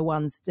generally are the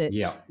ones that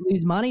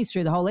lose money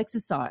through the whole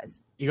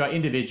exercise. You got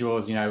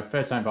individuals,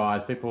 first-home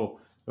buyers, people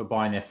who are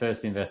buying their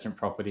first investment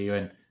property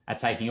and are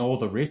taking all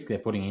the risk. They're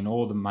putting in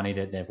all the money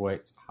that they've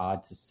worked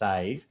hard to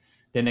save.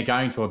 Then they're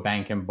going to a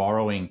bank and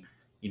borrowing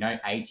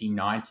 80,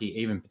 90,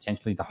 even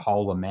potentially the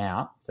whole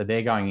amount. So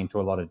they're going into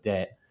a lot of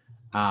debt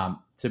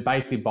to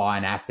basically buy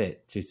an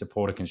asset to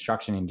support a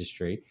construction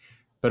industry.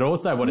 But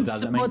also what it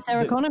does, supports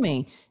our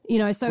economy,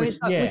 so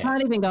it's like, we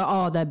can't even go,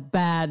 oh, the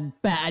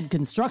bad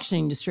construction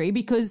industry,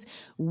 because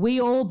we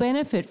all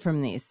benefit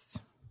from this.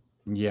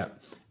 Yeah.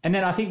 And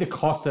then I think the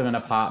cost of an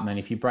apartment,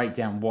 if you break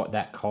down what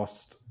that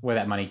cost, where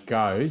that money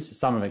goes,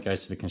 some of it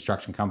goes to the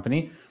construction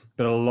company,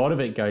 but a lot of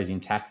it goes in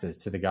taxes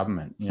to the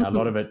government. A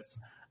lot of it's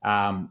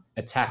a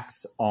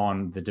tax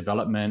on the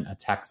development, a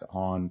tax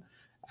on,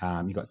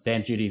 you've got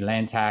stamp duty,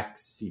 land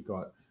tax, you've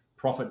got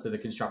profits of the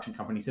construction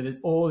company. So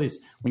there's all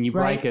this, when you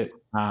break it,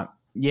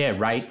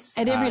 rates.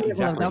 At every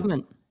level of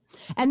government.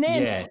 And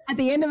then at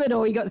the end of it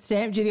all, you got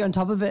stamp duty on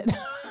top of it.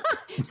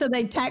 So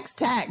they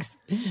tax.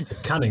 It's a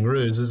cunning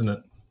ruse, isn't it?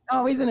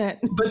 Oh, isn't it?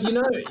 But,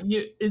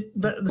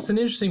 that's an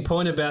interesting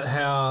point about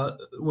how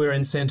we're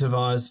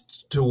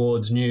incentivized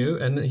towards new.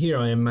 And here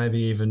I am maybe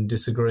even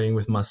disagreeing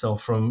with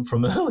myself from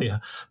earlier.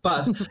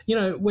 But,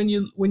 when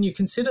you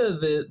consider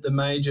the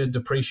major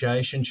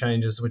depreciation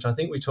changes, which I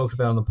think we talked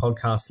about on the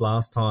podcast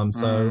last time.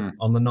 So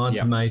on the 9th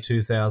of May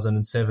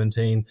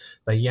 2017,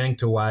 they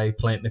yanked away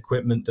plant and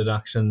equipment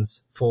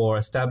deductions for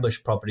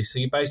established property. So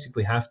you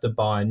basically have to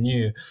buy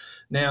new.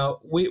 Now,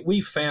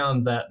 we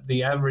found that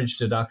the average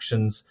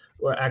deductions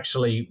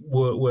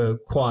were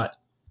quite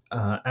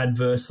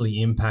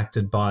adversely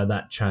impacted by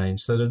that change.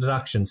 So the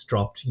deductions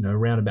dropped,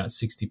 around about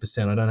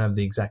 60%. I don't have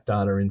the exact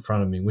data in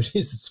front of me, which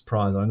is a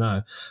surprise, I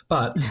know.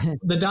 But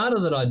the data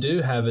that I do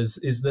have is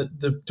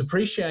that the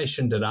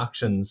depreciation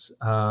deductions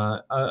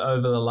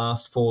over the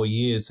last 4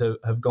 years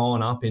have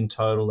gone up in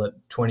total at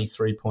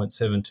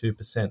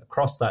 23.72%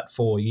 across that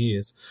 4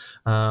 years.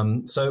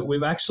 So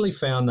we've actually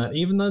found that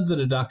even though the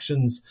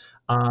deductions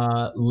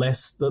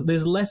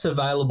there's less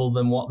available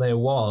than what there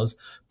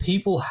was,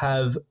 people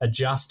have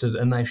adjusted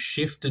and they've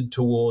shifted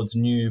towards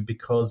new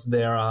because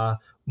there are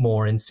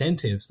more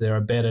incentives. There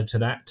are better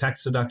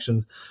tax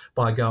deductions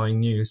by going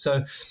new.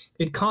 So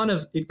it kind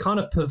of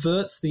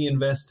perverts the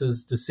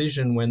investor's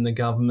decision when the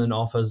government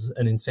offers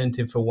an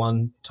incentive for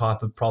one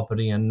type of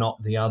property and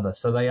not the other.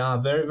 So they are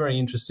very, very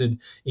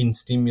interested in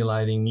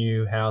stimulating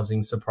new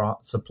housing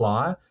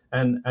supply.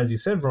 And as you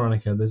said,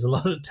 Veronica, there's a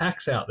lot of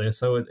tax out there,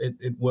 so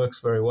it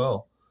works very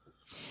well.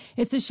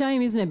 It's a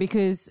shame, isn't it?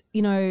 Because,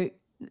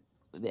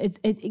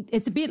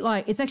 it's a bit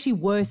like, it's actually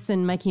worse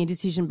than making a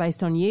decision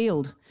based on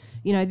yield.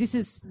 This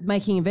is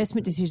making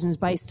investment decisions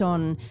based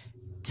on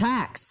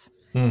tax,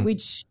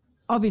 which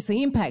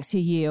obviously impacts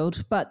your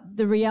yield. But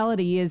the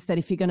reality is that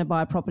if you're going to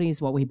buy a property,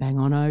 is what we bang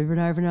on over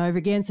and over and over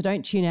again. So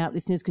don't tune out,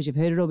 listeners, because you've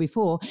heard it all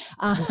before.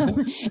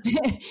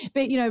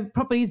 But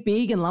property is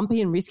big and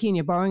lumpy and risky and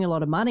you're borrowing a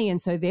lot of money.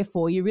 And so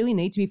therefore you really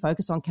need to be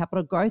focused on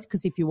capital growth,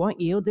 because if you want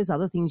yield, there's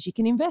other things you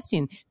can invest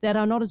in that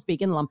are not as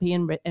big and lumpy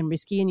and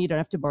risky, and you don't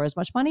have to borrow as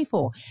much money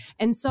for.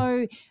 And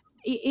so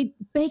it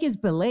beggars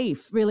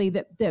belief, really,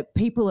 that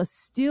people are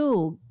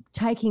still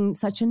taking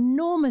such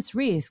enormous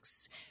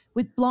risks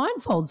with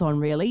blindfolds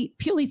on, really,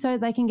 purely so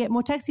they can get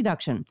more tax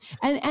deduction.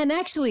 And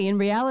actually, in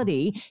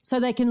reality, so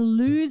they can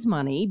lose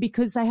money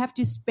because they have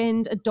to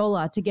spend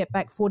 $1 to get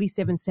back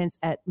 47 cents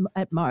at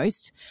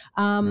most.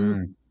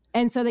 And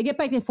so they get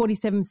back their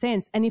 47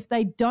 cents. And if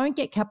they don't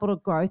get capital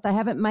growth, they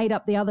haven't made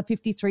up the other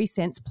 53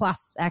 cents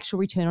plus actual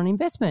return on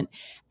investment.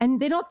 And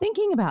they're not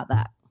thinking about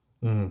that.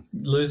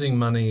 Losing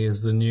money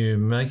is the new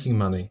making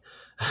money.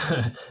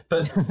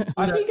 But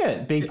I think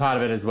a big part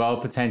of it as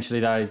well, potentially,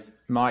 though, is,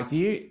 Mike,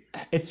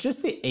 it's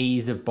just the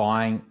ease of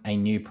buying a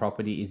new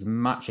property is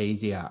much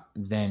easier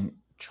than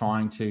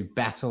trying to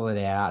battle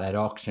it out at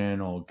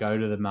auction or go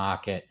to the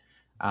market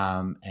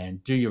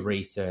and do your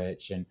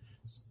research and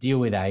deal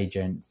with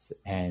agents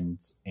and,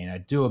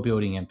 do a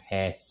building and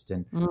pest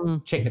and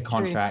check the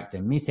contract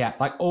and miss out.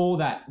 Like, all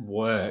that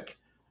work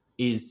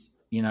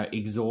is,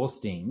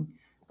 exhausting,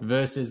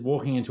 versus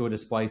walking into a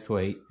display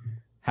suite,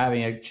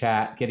 having a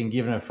chat, getting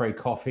given a free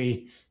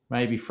coffee,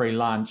 maybe free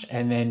lunch,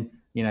 and then,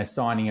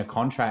 signing a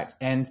contract.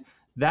 And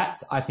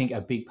that's, I think, a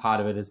big part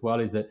of it as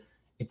well, is that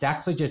it's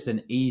actually just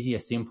an easier,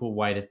 simple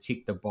way to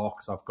tick the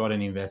box. I've got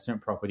an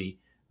investment property,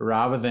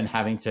 rather than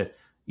having to,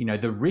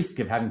 the risk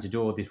of having to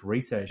do all this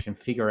research and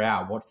figure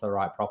out what's the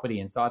right property.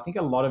 And so I think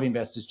a lot of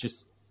investors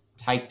just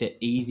take the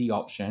easy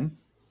option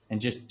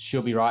and just,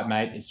 she'll be right,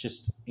 mate. It's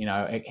just,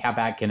 how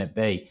bad can it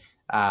be?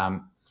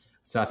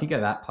 So I think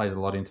that plays a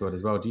lot into it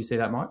as well. Do you see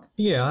that, Mike?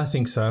 Yeah, I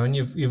think so. And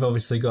you've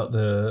obviously got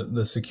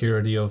the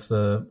security of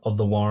the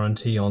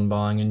warranty on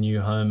buying a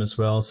new home as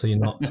well, so you're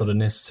not sort of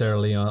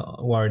necessarily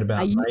worried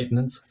about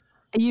maintenance.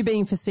 Are you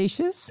being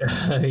facetious?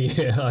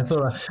 Yeah, I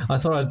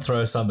thought I'd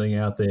throw something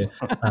out there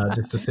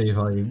just to see if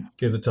I can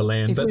get it to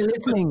land. If you're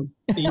listening.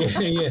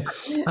 Yeah.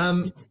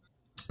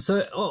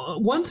 So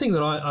one thing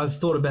that I've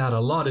thought about a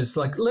lot is,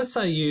 like, let's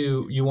say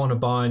you want to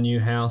buy a new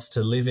house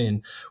to live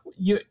in.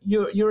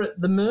 You're at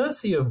the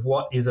mercy of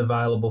what is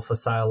available for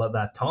sale at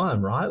that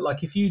time, right?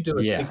 Like, if you do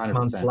it 6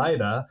 months 100%.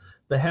 later,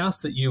 the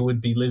house that you would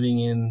be living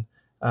in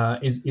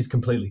is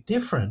completely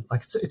different.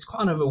 Like it's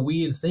kind of a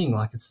weird thing.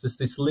 Like it's just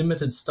this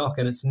limited stock,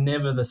 and it's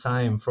never the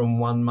same from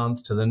 1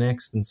 month to the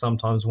next, and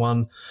sometimes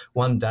one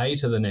day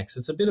to the next.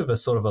 It's a bit of a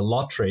sort of a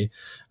lottery.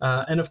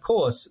 And of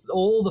course,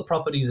 all the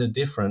properties are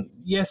different.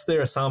 Yes,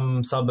 there are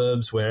some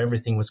suburbs where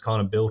everything was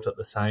kind of built at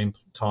the same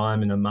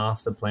time in a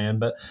master plan,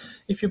 but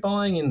if you're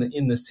buying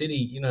in the city,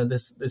 you know,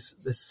 there's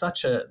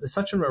such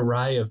an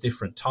array of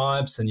different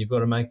types, and you've got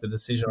to make the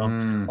decision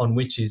on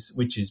which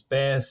is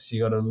best.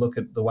 You got to look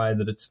at the way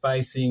that it's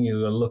facing.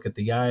 You've got to look at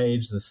the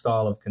age, the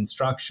style of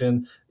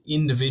construction.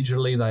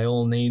 Individually, they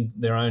all need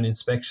their own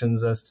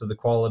inspections as to the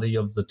quality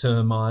of the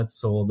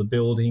termites or the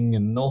building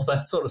and all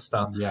that sort of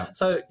stuff. Yeah.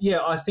 So yeah,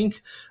 I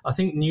think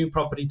new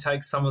property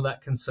takes some of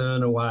that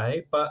concern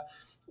away, but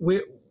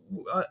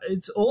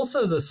it's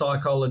also the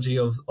psychology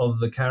of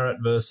the carrot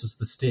versus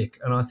the stick.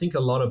 And I think a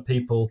lot of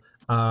people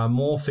are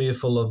more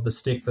fearful of the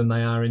stick than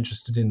they are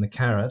interested in the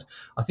carrot.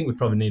 I think we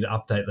probably need to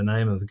update the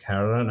name of the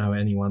carrot. I don't know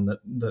anyone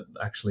that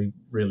actually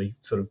really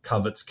sort of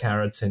covets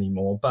carrots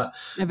anymore. But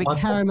maybe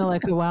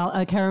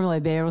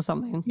caramello bear or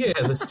something. Yeah,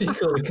 the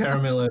stick or the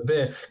caramello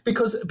bear.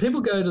 Because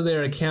people go to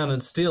their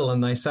accountant still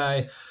and they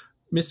say,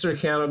 Mr.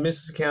 Accountant,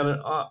 Mrs.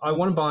 Accountant, I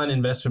want to buy an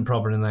investment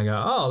property. And they go,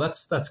 oh,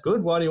 that's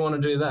good. Why do you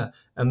want to do that?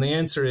 And the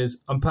answer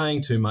is, I'm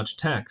paying too much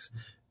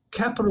tax.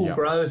 Capital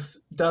growth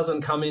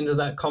doesn't come into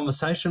that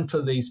conversation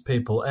for these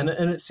people. And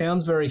it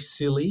sounds very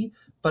silly,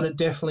 but it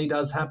definitely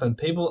does happen.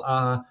 People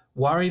are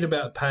worried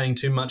about paying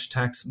too much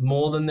tax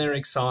more than they're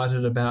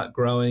excited about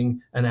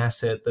growing an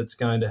asset that's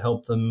going to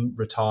help them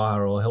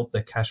retire or help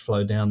their cash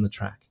flow down the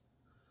track.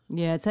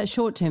 Yeah, it's that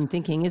short-term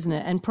thinking, isn't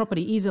it? And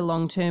property is a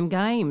long-term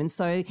game. And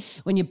so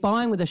when you're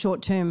buying with a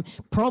short-term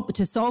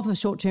to solve a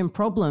short-term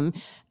problem,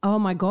 oh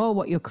my God,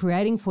 what you're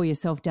creating for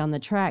yourself down the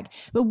track.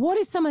 But what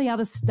is some of the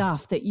other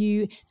stuff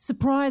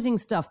surprising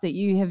stuff that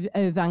you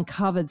have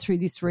uncovered through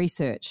this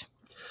research?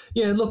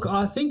 Yeah, look,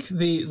 I think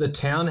the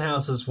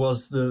townhouses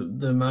was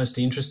the most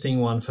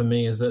interesting one for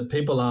me, is that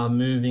people are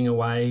moving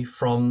away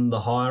from the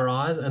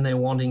high-rise and they're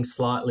wanting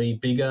slightly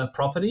bigger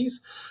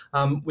properties.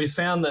 We've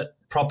found that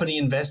property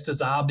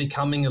investors are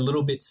becoming a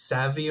little bit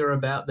savvier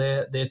about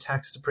their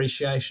tax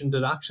depreciation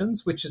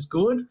deductions, which is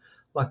good.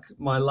 Like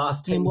my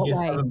last 10 years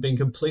haven't been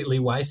completely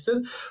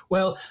wasted.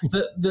 Well,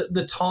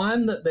 the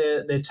time that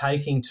they're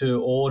taking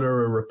to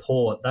order a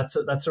report, that's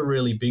a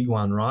really big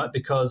one, right?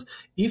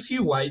 Because if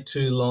you wait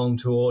too long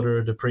to order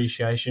a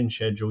depreciation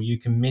schedule, you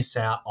can miss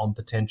out on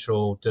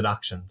potential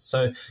deductions.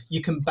 So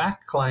you can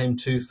back claim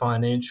 2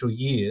 financial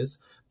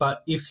years,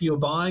 but if you're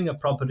buying a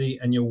property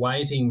and you're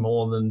waiting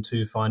more than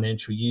 2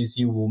 financial years,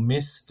 you will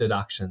miss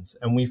deductions.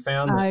 And we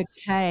found that.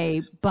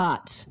 Okay,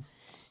 but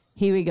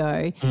here we go.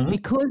 Mm-hmm.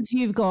 Because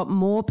you've got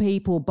more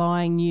people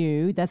buying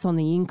new, that's on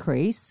the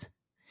increase,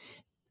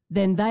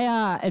 then they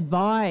are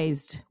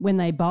advised when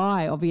they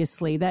buy,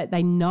 obviously, that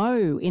they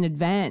know in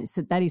advance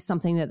that is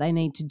something that they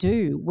need to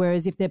do.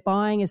 Whereas if they're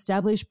buying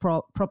established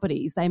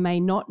properties, they may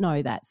not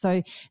know that.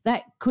 So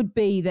that could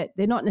be that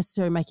they're not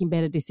necessarily making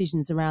better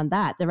decisions around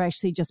that. They're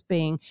actually just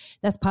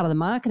that's part of the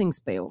marketing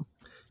spiel.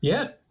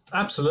 Yeah.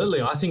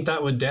 Absolutely. I think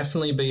that would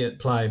definitely be at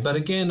play. But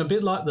again, a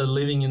bit like the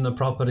living in the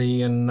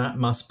property, and that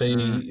must be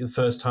the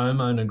first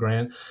homeowner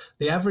grant,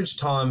 the average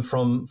time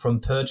from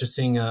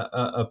purchasing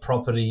a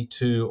property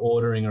to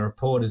ordering a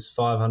report is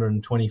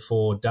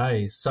 524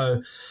 days.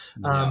 So,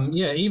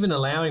 even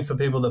allowing for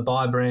people to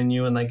buy brand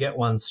new and they get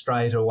one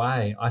straight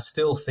away, I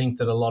still think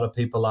that a lot of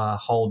people are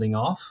holding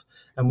off.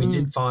 And we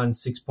did find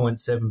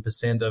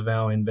 6.7% of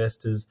our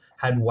investors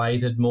had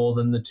waited more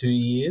than the 2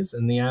 years,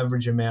 and the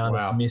average amount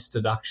of missed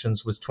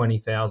deductions was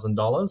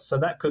 $20,000. So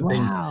that could be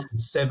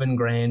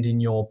 $7,000 in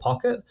your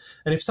pocket.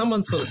 And if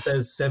someone sort of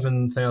says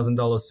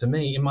 $7,000 to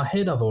me, in my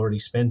head, I've already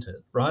spent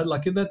it, right?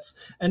 Like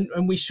that's, and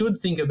we should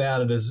think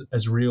about it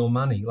as real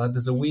money. Like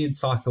there's a weird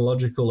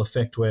psychological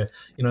effect where,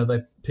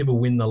 people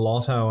win the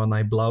lotto and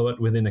they blow it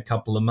within a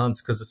couple of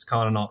months because it's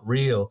kind of not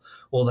real,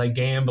 or they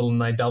gamble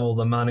and they double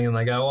the money and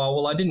they go, oh,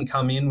 well, I didn't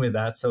come in with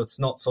that, so it's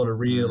not sort of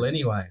real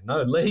anyway.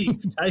 No,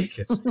 leave, take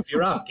it. If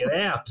you're up, get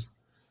out.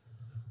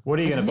 What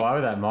are you going to buy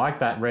with that, Mike?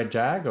 That red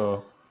Jag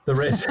or? The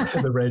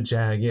red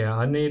Jag, yeah.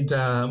 I need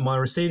my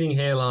receding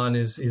hairline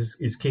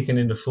is kicking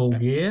into full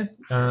gear,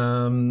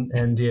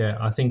 and yeah,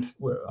 I think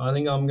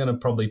I'm going to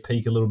probably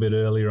peak a little bit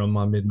earlier on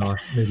my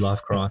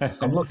midlife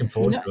crisis. I'm looking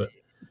forward to it.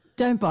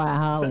 Don't buy a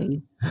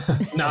Harley.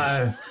 No,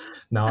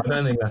 I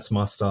don't think that's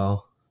my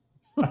style.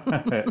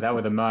 That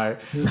with a mo.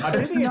 I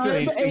do think it's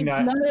really interesting. It's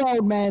no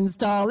old man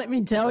style, let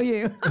me tell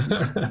you.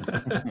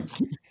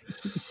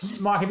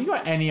 Mike, have you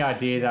got any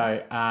idea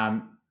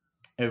though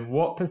of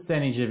what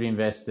percentage of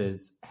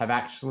investors have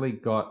actually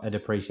got a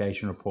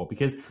depreciation report?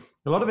 Because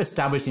a lot of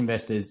established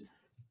investors,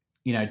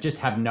 just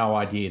have no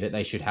idea that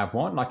they should have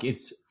one. Like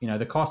it's,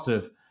 the cost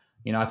of,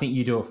 I think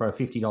you do it for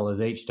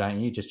 $50 each, don't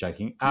you? Just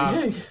joking.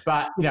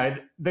 But,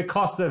 the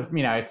cost of,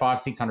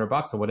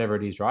 $500-600 or whatever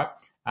it is, right?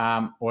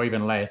 Or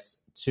even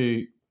less,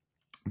 to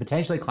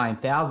potentially claim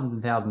thousands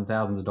and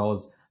thousands of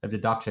dollars of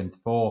deductions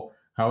for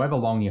however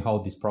long you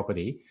hold this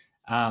property.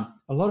 A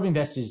lot of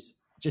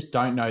investors just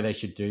don't know they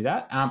should do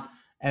that.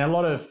 And a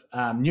lot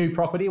of new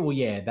property, well,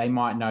 yeah, they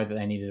might know that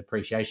they need a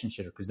depreciation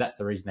schedule because that's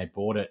the reason they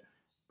bought it,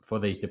 for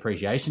these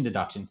depreciation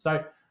deductions. So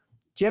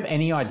do you have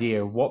any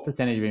idea what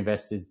percentage of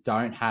investors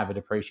don't have a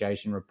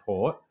depreciation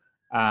report?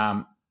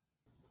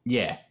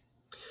 Yeah.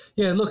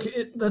 Yeah, look,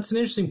 that's an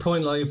interesting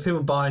point. Like, if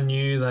people buy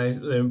new,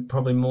 they're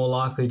probably more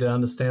likely to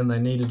understand they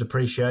need a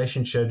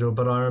depreciation schedule.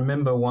 But I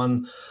remember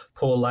one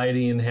poor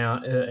lady in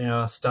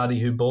our study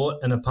who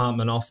bought an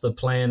apartment off the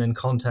plan and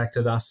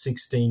contacted us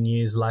 16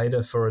 years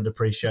later for a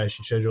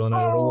depreciation schedule, and it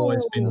had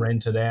always been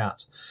rented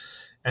out.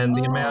 And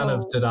the amount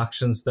of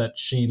deductions that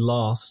she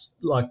lost,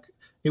 like,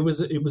 it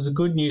was a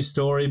good news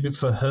story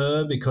for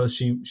her because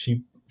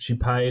she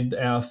paid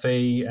our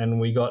fee and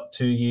we got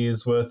 2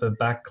 years worth of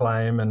back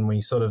claim, and we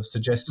sort of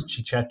suggested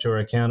she chat to her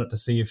accountant to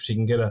see if she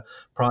can get a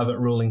private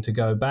ruling to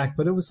go back.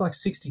 But it was like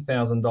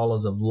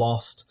 $60,000 of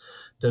lost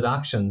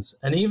deductions.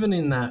 And even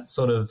in that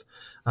sort of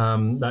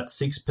that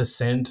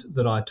 6%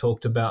 that I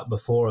talked about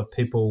before of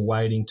people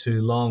waiting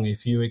too long,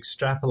 if you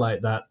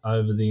extrapolate that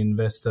over the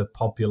investor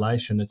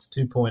population, it's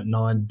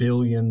 $2.9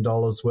 billion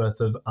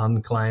worth of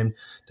unclaimed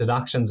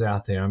deductions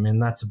out there. I mean,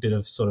 that's a bit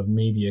of sort of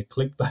media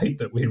clickbait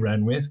that we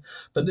ran with,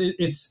 but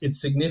it's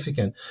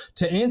significant.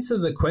 To answer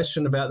the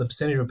question about the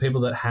percentage of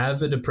people that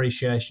have a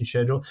depreciation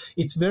schedule,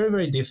 it's very,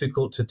 very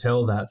difficult to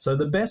tell that. So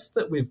the best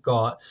that we've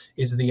got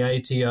is the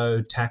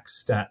ATO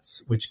tax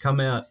stats, which come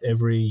out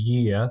every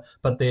year,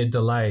 but they're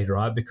delayed,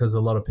 right? Because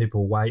a lot of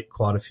people wait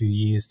quite a few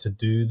years to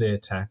do their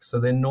tax. So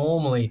they're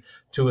normally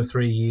 2 or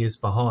 3 years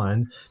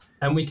behind.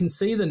 And we can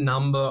see the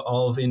number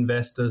of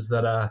investors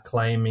that are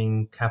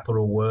claiming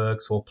capital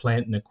works or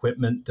plant and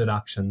equipment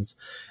deductions.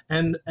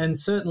 And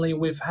certainly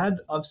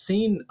I've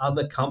seen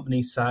other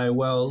companies say,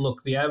 well,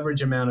 look, the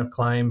average amount of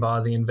claim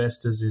by the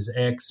investors is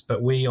X,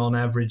 but we on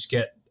average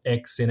get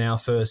X in our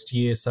first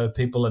year, so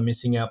people are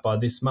missing out by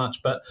this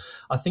much. But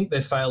I think they're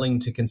failing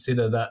to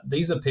consider that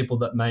these are people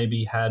that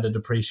maybe had a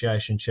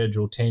depreciation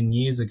schedule 10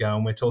 years ago,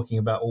 and we're talking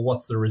about, well,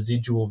 what's the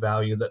residual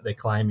value that they're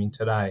claiming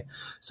today?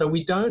 So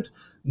we don't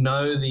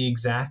know the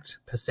exact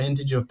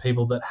percentage of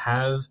people that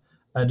have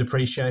a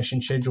depreciation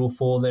schedule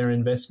for their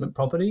investment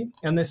property.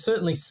 And there's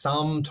certainly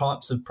some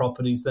types of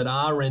properties that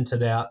are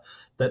rented out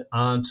that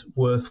aren't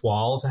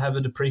worthwhile to have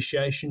a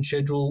depreciation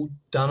schedule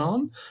done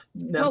on.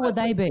 Now, what would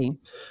they be?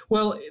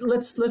 Well,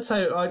 let's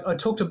say I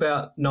talked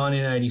about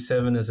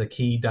 1987 as a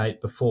key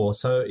date before.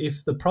 So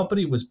if the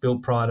property was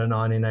built prior to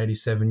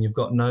 1987, you've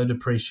got no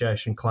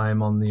depreciation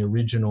claim on the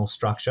original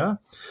structure.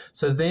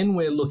 So then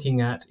we're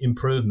looking at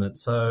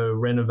improvements, so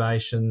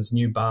renovations,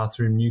 new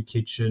bathroom, new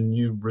kitchen,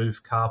 new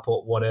roof,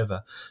 carport,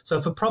 whatever. So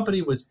if a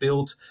property was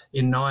built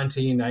in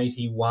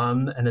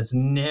 1981 and it's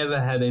never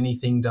had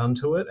anything done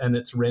to it and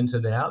it's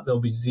rented out, there'll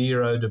be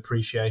zero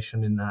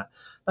depreciation in that.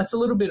 That's a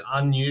little bit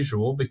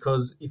unusual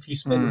because if you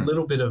spend a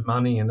little bit of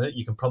money in it,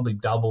 you can probably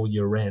double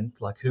your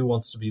rent. Like, who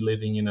wants to be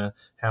living in a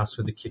house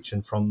with a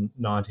kitchen from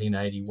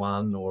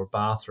 1981 or a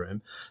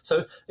bathroom?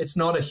 So it's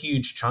not a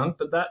huge chunk,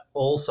 but that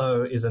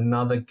also is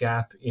another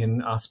gap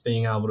in us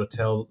being able to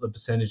tell the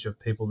percentage of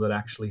people that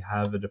actually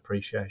have a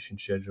depreciation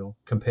schedule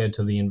compared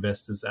to the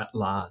investors at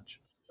large.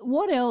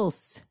 What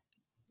else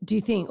do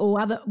you think, or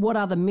what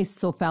other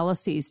myths or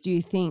fallacies do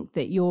you think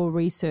that your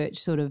research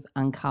sort of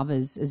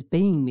uncovers as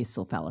being myths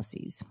or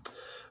fallacies?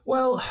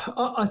 Well,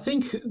 I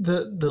think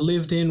the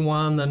lived-in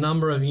one, the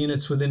number of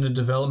units within a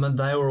development,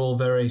 they were all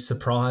very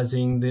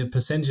surprising. The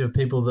percentage of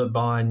people that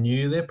buy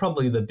new, they're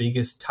probably the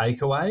biggest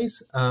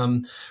takeaways.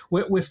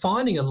 We're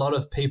finding a lot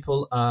of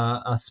people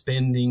are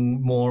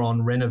spending more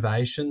on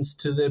renovations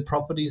to their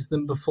properties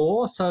than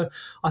before. So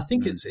I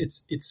think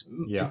it's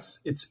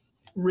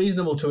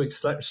reasonable to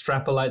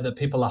extrapolate that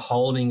people are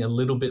holding a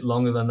little bit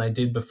longer than they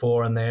did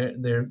before, and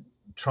they're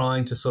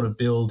trying to sort of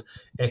build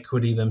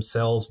equity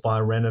themselves by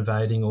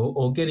renovating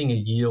or getting a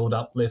yield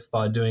uplift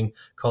by doing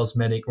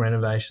cosmetic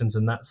renovations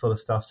and that sort of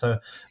stuff. So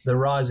the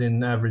rise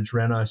in average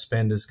reno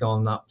spend has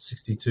gone up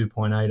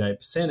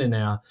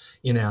 62.88%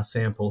 in our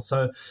sample.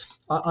 So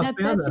I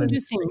found that an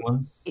interesting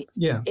one.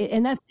 Yeah.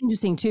 And that's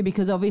interesting too,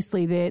 because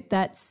obviously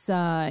that's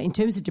in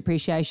terms of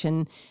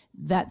depreciation,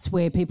 that's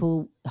where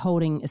people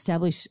holding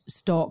established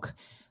stock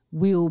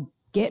will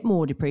get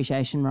more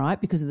depreciation, right,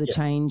 because of the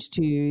change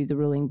to the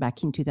ruling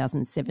back in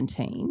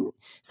 2017.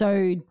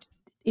 So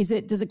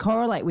does it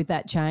correlate with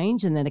that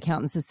change, and then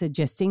accountants are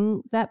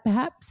suggesting that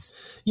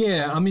perhaps?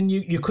 Yeah, I mean,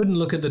 you couldn't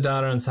look at the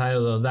data and say,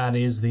 well, that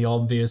is the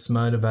obvious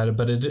motivator,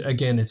 but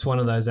again, it's one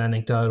of those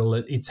anecdotal,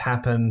 it's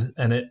happened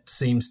and it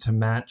seems to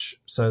match,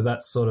 so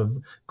that's sort of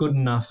good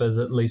enough as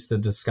at least a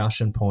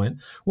discussion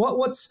point.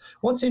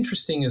 What's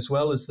interesting as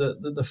well is the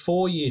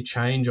 4-year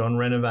change on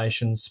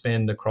renovation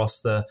spend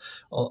across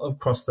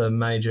the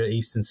major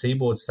eastern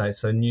seaboard states,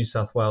 so New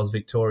South Wales,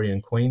 Victoria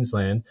and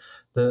Queensland.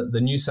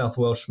 The New South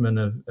Welshmen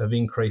have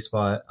increased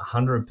by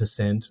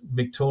 100%,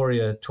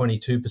 Victoria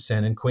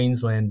 22%, and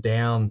Queensland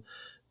down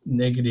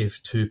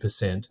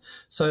 -2%.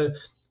 So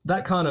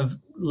that kind of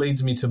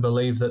leads me to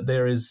believe that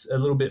there is a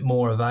little bit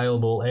more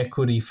available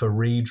equity for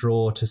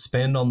redraw to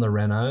spend on the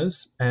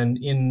renos. And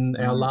in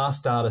our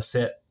last data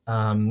set,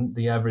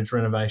 the average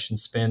renovation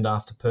spend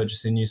after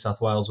purchase in New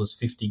South Wales was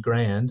 50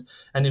 grand,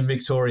 and in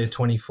Victoria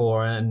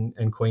 24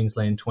 and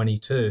Queensland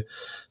 22.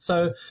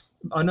 So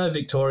I know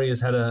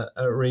Victoria's had a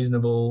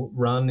reasonable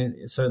run,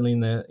 certainly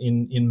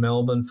in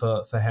Melbourne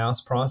for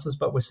house prices,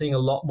 but we're seeing a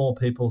lot more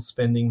people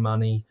spending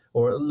money,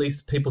 or at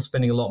least people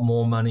spending a lot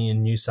more money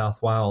in New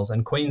South Wales,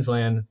 and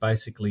Queensland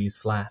basically is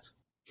flat.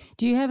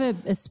 Do you have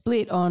a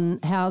split on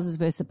houses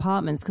versus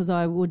apartments? Because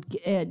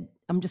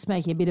I'm just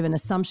making a bit of an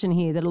assumption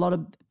here that a lot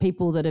of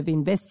people that have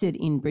invested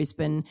in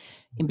Brisbane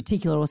in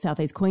particular, or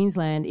Southeast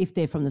Queensland, if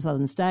they're from the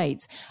southern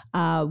states,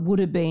 would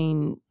have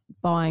been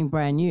buying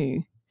brand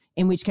new,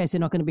 in which case they're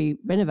not going to be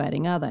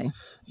renovating, are they?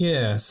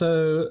 Yeah,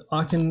 so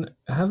I can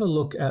have a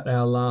look at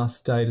our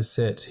last data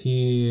set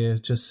here,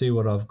 just see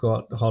what I've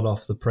got hot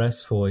off the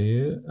press for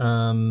you.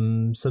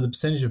 So the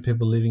percentage of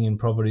people living in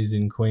properties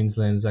in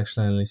Queensland is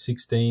actually only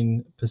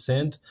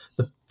 16%.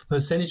 The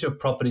percentage of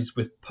properties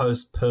with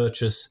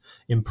post-purchase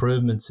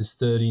improvements is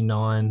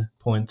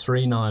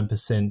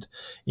 39.39%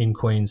 in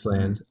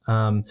Queensland.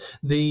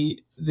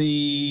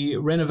 The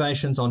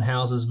renovations on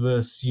houses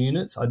versus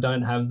units, I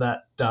don't have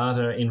that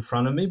data in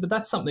front of me, but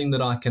that's something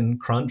that I can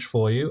crunch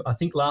for you. I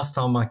think last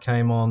time I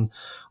came on,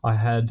 I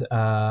had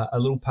a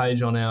little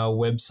page on our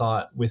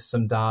website with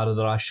some data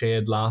that I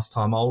shared last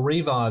time. I'll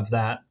revive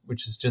that,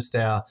 which is just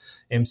our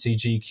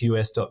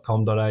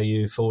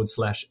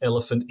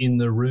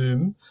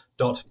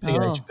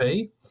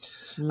mcgqs.com.au/elephantintheroom.php.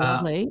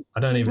 Lovely. I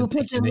don't even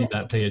think you need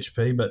that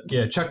PHP, but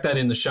yeah, chuck that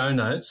in the show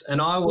notes,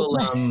 and I will.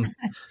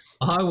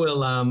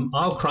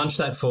 I'll crunch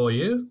that for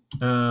you,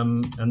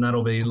 and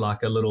that'll be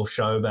like a little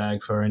show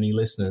bag for any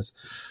listeners.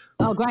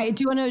 Oh, great.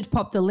 Do you want to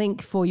pop the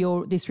link for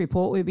this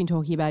report we've been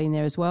talking about in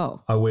there as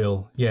well? I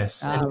will,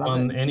 yes.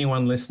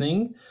 Anyone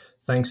listening,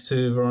 thanks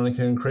to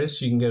Veronica and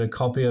Chris, you can get a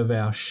copy of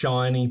our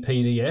shiny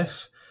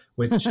PDF,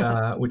 which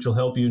will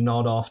help you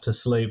nod off to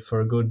sleep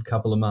for a good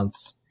couple of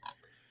months.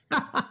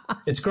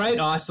 It's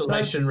great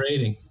isolation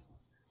reading.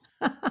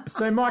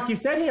 So, Mike, you've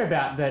said here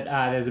about that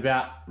there's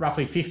about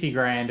roughly 50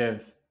 grand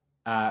of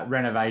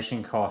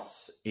renovation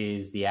costs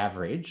is the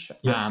average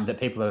that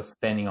people are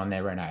spending on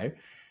their reno.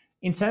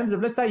 In terms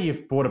of, let's say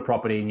you've bought a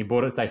property and you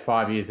bought it, say,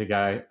 5 years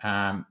ago,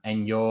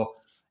 and you're,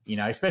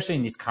 especially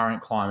in this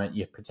current climate,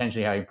 you're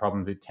potentially having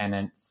problems with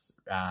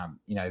tenants,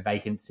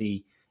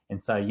 vacancy.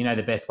 And so,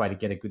 the best way to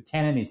get a good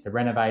tenant is to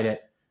renovate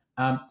it.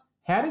 How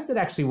does it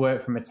actually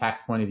work from a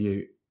tax point of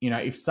view?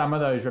 If some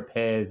of those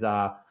repairs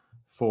are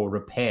for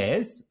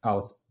repairs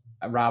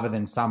rather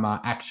than some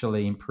are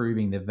actually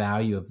improving the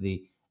value of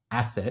the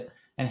asset,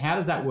 and how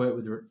does that work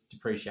with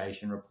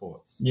depreciation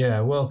reports? Yeah,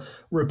 well,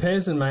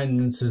 repairs and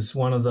maintenance is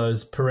one of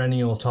those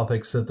perennial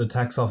topics that the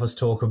tax office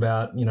talk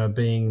about,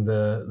 being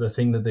the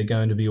thing that they're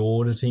going to be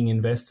auditing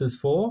investors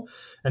for.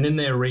 And in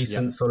their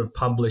recent sort of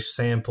published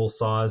sample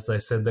size, they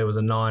said there was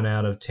a 9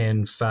 out of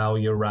 10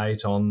 failure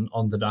rate on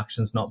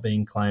deductions not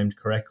being claimed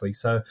correctly.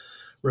 So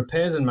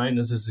repairs and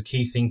maintenance is the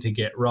key thing to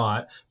get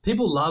right.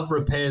 People love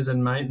repairs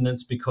and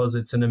maintenance because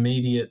it's an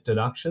immediate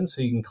deduction,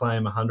 so you can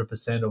claim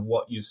 100% of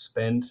what you've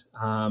spent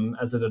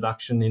as a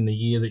deduction in the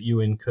year that you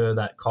incur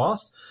that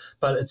cost.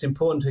 But it's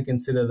important to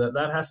consider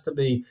that has to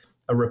be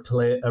a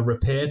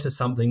repair to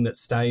something that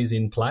stays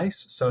in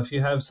place. So if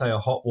you have, say, a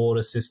hot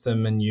water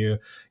system and you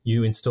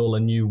install a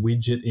new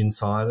widget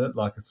inside it,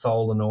 like a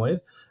solenoid,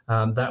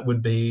 that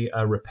would be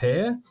a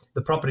repair.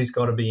 The property's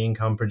got to be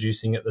income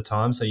producing at the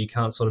time, so you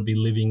can't sort of be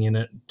living in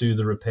it, do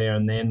the repair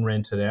and then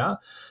rent it out.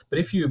 But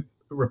if you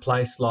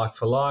replace like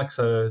for like,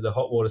 so the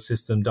hot water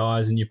system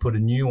dies and you put a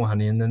new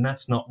one in, then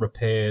that's not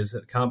repairs.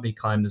 It can't be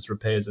claimed as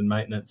repairs and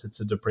maintenance. It's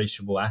a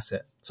depreciable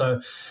asset. So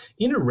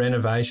in a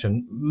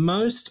renovation,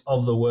 most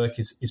of the work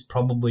is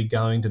probably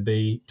going to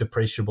be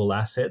depreciable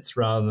assets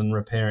rather than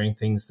repairing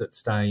things that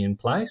stay in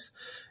place.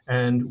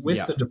 And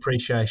with the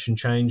depreciation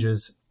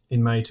changes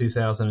in May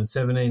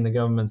 2017, the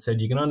government said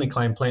you can only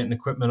claim plant and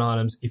equipment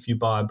items if you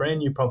buy a brand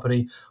new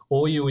property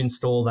or you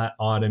install that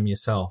item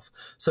yourself.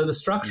 So the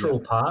structural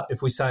part,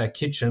 if we say a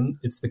kitchen,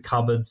 it's the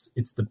cupboards,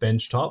 it's the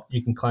bench top.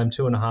 You can claim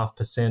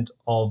 2.5%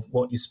 of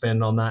what you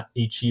spend on that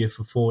each year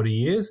for 40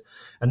 years.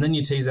 And then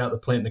you tease out the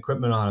plant and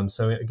equipment items.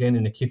 So again,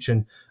 in a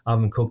kitchen,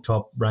 oven,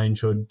 cooktop,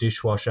 range hood,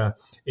 dishwasher,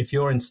 if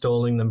you're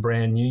installing them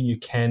brand new, you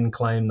can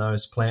claim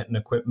those plant and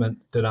equipment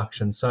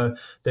deductions. So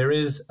there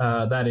is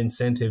that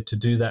incentive to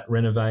do that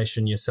renovation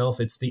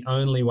yourself. It's the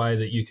only way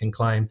that you can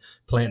claim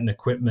plant and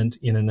equipment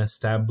in an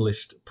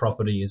established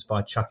property is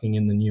by chucking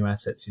in the new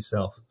assets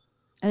yourself.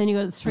 And then you've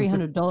got the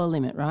 $300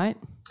 limit, right?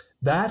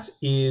 That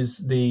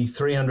is the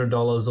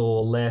 $300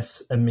 or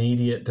less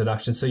immediate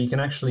deduction. So you can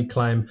actually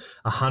claim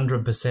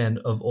 100%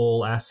 of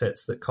all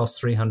assets that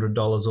cost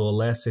 $300 or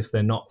less if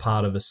they're not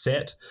part of a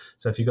set.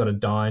 So if you've got a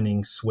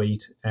dining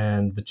suite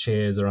and the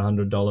chairs are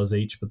 $100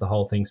 each, but the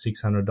whole thing's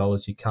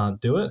 $600, you can't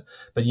do it.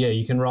 But yeah,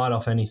 you can write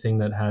off anything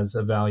that has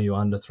a value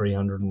under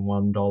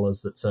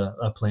 $301 that's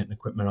a plant and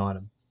equipment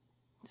item.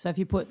 So if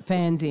you put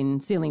fans in,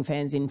 ceiling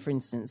fans in, for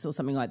instance, or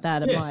something like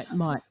that, it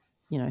might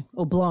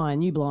or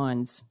new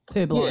blinds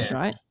per blind,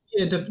 right?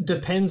 Yeah,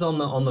 depends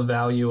on the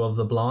value of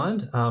the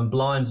blind.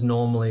 Blinds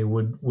normally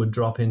would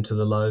drop into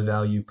the low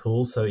value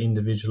pool, so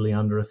individually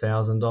under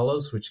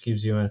 $1,000, which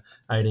gives you an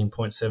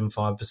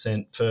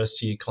 18.75%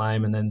 first year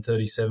claim, and then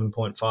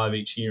 37.5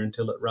 each year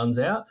until it runs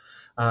out.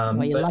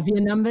 Well, you love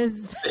your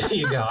numbers. There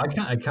you go.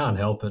 I can't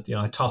help it.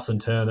 I toss and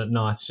turn at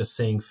nights just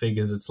seeing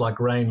figures. It's like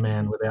Rain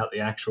Man without the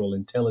actual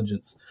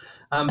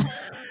intelligence.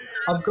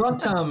 I've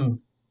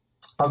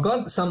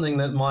got something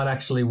that might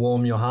actually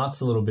warm your hearts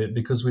a little bit,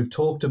 because we've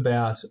talked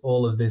about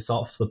all of this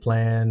off the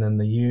plan and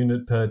the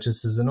unit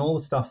purchases and all the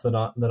stuff that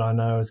I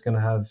know is going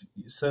to have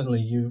certainly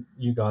you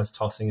guys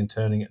tossing and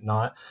turning at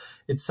night.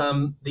 It's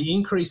the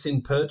increase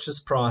in purchase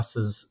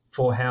prices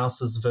for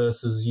houses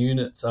versus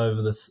units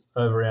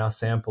over our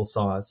sample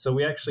size. So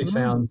we actually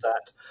found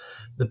that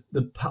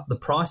the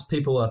price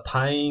people are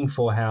paying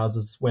for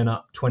houses went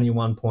up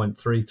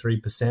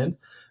 21.33%,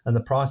 and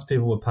the price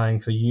people were paying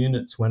for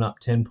units went up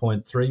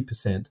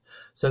 10.3%.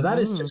 So that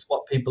is just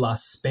what people are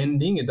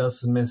spending. It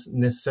doesn't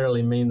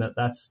necessarily mean that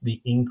that's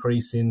the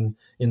increase in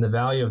the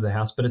value of the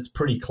house, but it's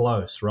pretty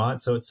close, right?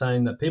 So it's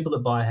saying that people that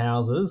buy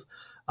houses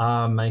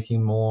are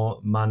making more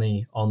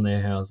money on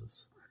their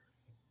houses.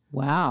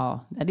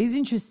 Wow, that is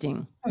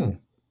interesting.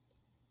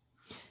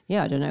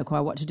 Yeah, I don't know quite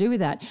what to do with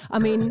that. I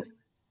mean,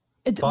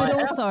 but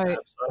also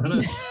perhaps, I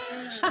don't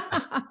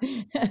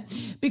know.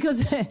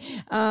 because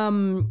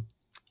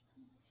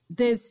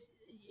there's,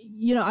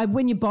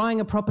 when you're buying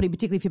a property,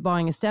 particularly if you're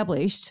buying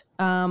established,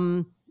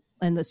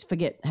 and let's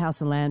forget house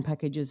and land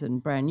packages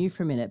and brand new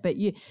for a minute, but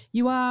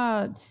you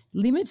are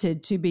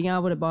limited to being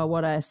able to buy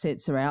what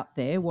assets are out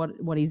there,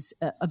 what is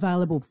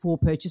available for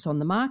purchase on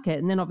the market.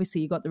 And then obviously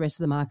you've got the rest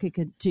of the market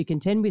to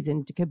contend with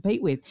and to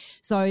compete with.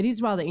 So it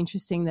is rather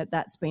interesting that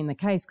that's been the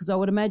case, because I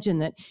would imagine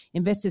that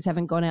investors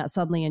haven't gone out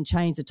suddenly and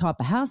changed the type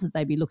of house that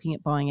they'd be looking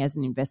at buying as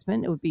an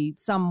investment. It would be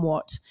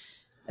somewhat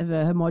of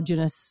a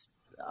homogenous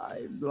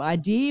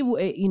idea,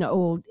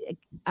 or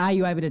are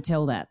you able to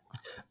tell that?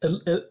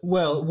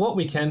 Well, what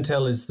we can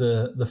tell is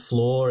the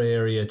floor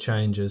area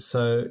changes.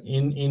 So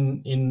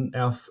in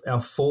our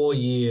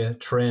 4-year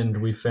trend,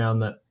 we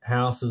found that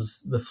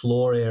houses, the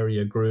floor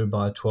area grew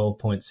by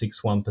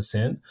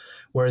 12.61%,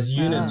 whereas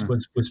units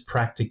was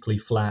practically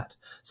flat.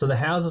 So the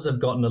houses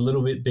have gotten a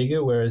little bit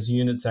bigger, whereas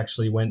units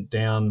actually went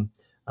down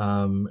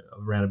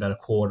around about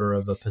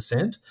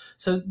 0.25%.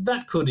 So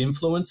that could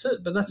influence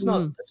it, but that's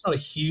not a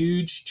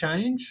huge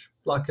change.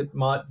 Like it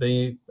might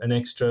be an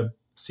extra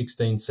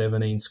 16,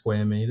 17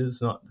 square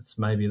meters.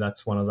 Maybe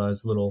that's one of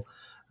those little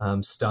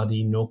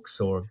study nooks,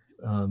 or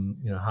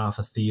half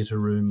a theatre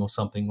room or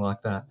something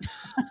like that.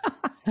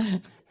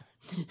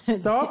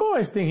 So I've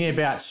always thinking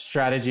about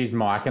strategies,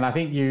 Mike, and I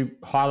think you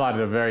highlighted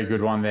a very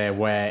good one there,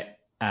 where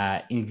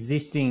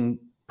existing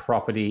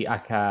property,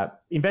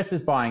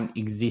 investors buying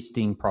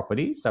existing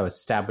properties, so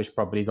established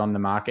properties on the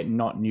market,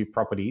 not new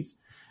properties.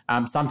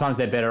 Sometimes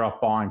they're better off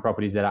buying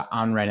properties that are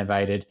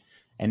unrenovated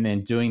and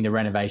then doing the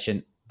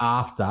renovation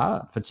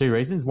after, for two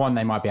reasons. One,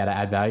 they might be able to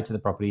add value to the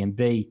property, and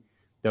B,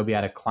 they'll be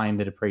able to claim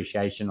the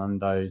depreciation on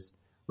those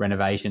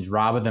renovations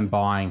rather than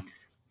buying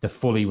the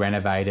fully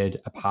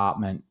renovated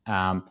apartment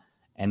and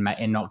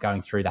not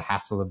going through the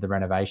hassle of the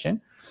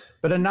renovation.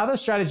 But another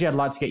strategy I'd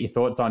like to get your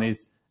thoughts on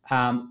is,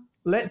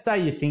 let's say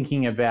you're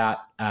thinking about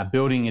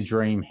building a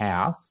dream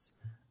house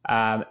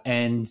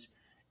and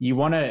you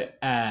want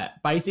to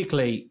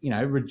basically,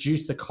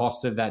 reduce the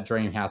cost of that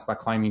dream house by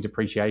claiming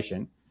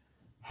depreciation.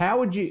 How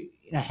could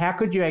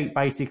you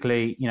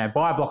basically,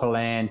 buy a block of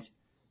land,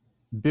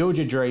 build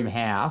your dream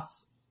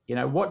house?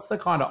 What's the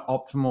kind of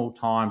optimal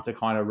time to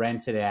kind of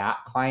rent it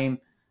out, claim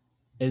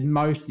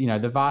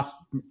the vast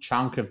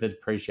chunk of the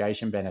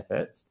depreciation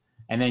benefits,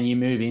 and then you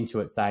move into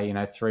it, say,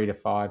 3 to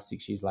 5,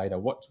 6 years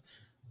later?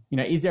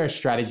 Is there a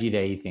strategy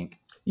there, you think?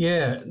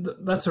 Yeah,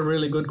 that's a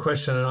really good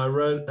question. And I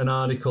wrote an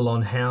article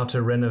on how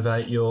to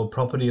renovate your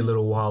property a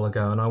little while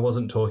ago. And I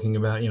wasn't talking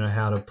about,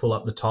 how to pull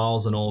up the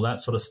tiles and all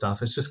that sort of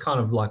stuff. It's just kind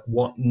of like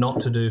what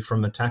not to do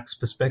from a tax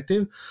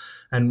perspective.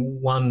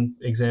 And one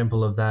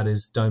example of that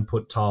is don't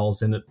put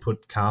tiles in it,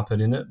 put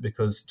carpet in it,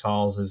 because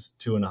tiles is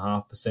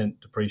 2.5%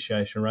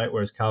 depreciation rate,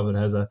 whereas carpet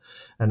has an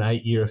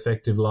 8-year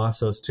effective life.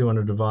 So it's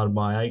 200 divided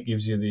by 8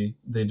 gives you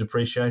the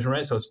depreciation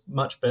rate. So it's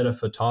much better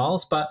for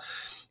tiles. But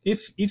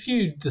if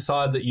you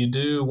decide that you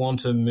do want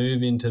to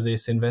move into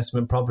this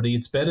investment property,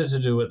 it's better to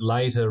do it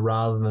later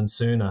rather than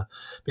sooner.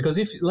 Because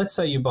if, let's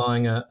say you're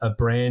buying a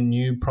brand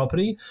new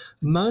property,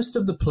 most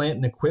of the plant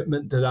and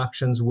equipment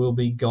deductions will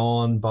be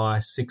gone by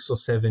 6 or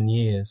 7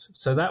 years.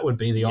 So that would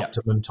be the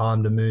optimum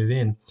time to move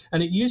in.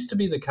 And it used to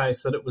be the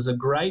case that it was a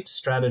great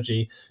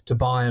strategy to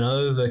buy an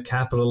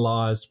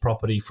over-capitalized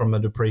property from a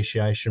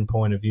depreciation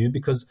point of view,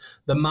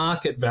 because the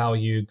market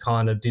value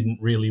kind of didn't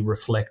really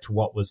reflect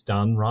what was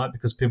done, right?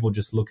 Because people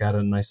just look at it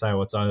and they say,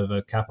 oh, it's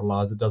over-capitalized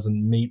size, it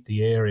doesn't meet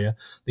the area.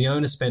 The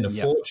owner spent a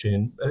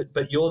fortune,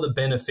 but you're the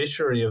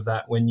beneficiary of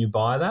that when you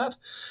buy that.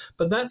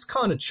 But that's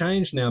kind of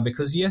changed now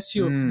because, yes,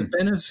 you're the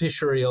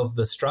beneficiary of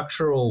the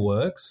structural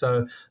work.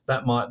 So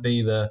that might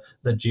be the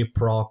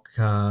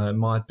gyprock, it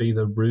might be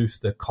the roof,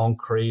 the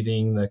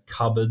concreting, the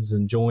cupboards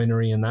and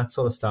joinery and that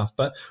sort of stuff.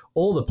 But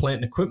all the plant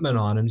and equipment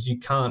items, you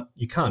can't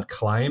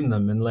claim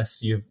them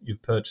unless you've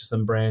purchased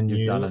them brand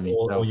new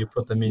or you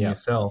put them in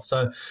yourself.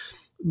 So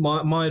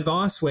my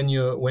advice when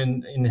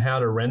in how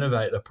to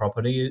renovate a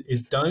property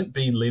is don't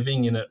be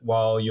living in it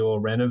while you're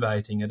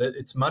renovating it.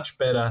 It's much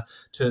better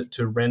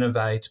to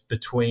renovate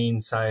between,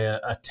 say,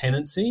 a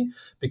tenancy,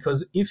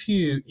 because if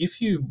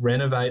you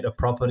renovate a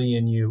property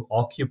and you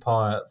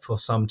occupy it for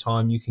some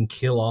time, you can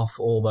kill off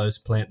all those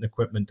plant and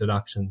equipment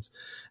deductions.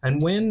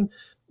 And when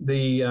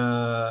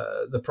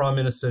the Prime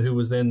Minister, who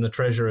was then the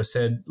Treasurer,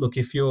 said, look,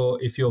 if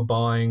you're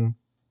buying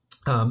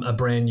a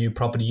brand new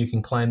property, you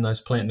can claim those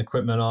plant and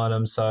equipment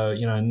items. So,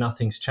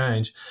 nothing's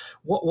changed.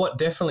 What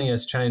definitely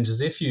has changed is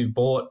if you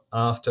bought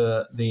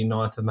after the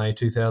 9th of May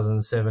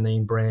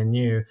 2017 brand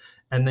new,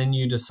 and then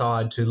you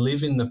decide to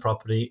live in the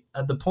property,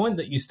 at the point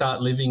that you start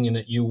living in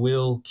it, you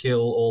will kill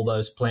all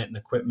those plant and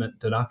equipment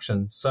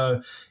deductions.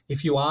 So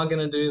if you are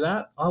going to do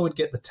that, I would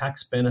get the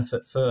tax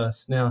benefit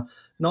first. Now,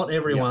 not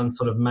everyone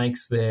sort of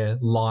makes their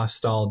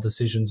lifestyle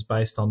decisions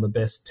based on the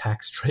best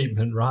tax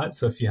treatment, right?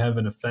 So if you're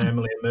having a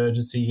family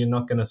emergency, you're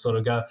not going to sort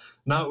of go,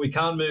 no, we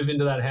can't move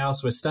into that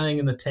house. We're staying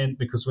in the tent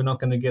because we're not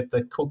going to get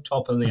the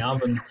cooktop and the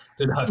oven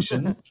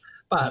deductions.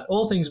 But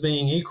all things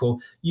being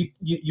equal,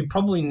 you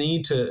probably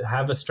need to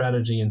have a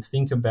strategy and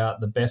think about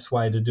the best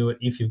way to do it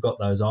if you've got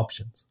those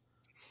options.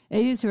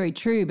 It is very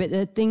true. But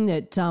the thing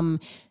that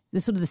the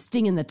sort of the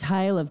sting in the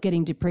tail of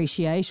getting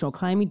depreciation or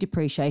claiming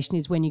depreciation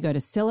is when you go to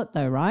sell it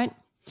though, right?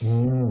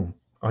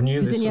 I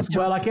knew this.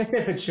 Well, I guess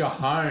if it's your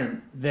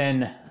home,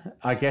 then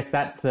I guess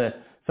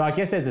so I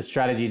guess there's a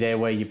strategy there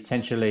where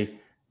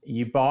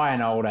you buy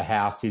an older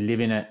house, you live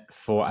in it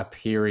for a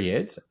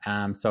period,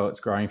 so it's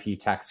growing for you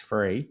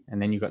tax-free,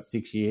 and then you've got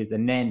 6 years,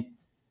 and then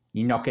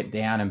you knock it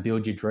down and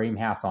build your dream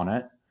house on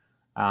it,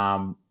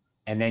 and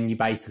then you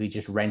basically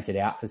just rent it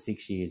out for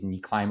 6 years and you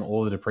claim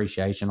all the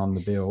depreciation on the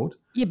build.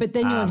 Yeah, but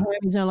then your home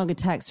is no longer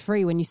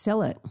tax-free when you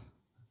sell it.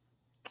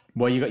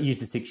 Well, you got to use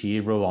the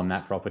 6-year rule on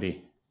that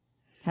property.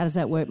 How does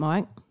that work,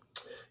 Mike?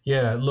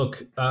 Yeah,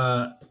 look,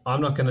 I'm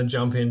not going to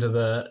jump into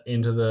the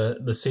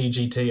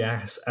CGT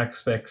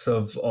aspects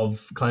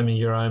of claiming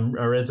your own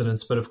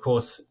residence, but of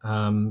course,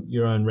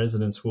 your own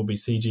residence will be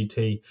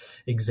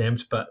CGT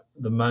exempt. But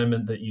the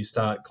moment that you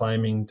start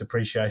claiming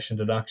depreciation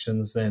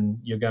deductions, then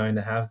you're going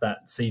to have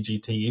that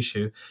CGT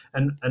issue.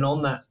 And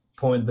on that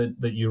point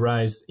that you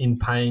raised in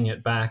paying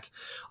it back,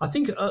 I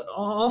think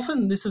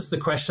often this is the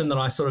question that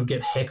I sort of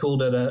get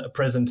heckled at a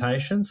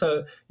presentation.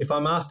 So if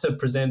I'm asked to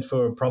present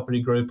for a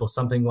property group or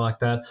something like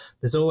that,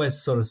 there's always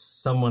sort of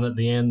someone at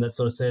the end that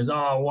sort of says,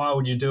 oh, why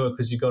would you do it?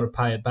 Because you've got to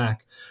pay it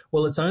back.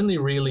 Well, it's only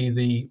really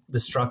the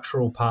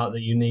structural part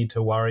that you need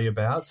to worry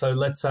about. So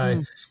let's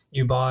say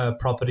you buy a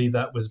property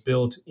that was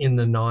built in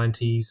the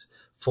 90s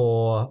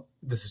for,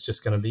 this is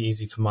just going to be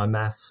easy for my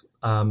maths,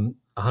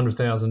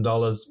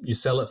 $100,000, you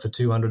sell it for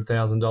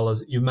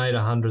 $200,000, you've made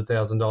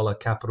 $100,000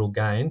 capital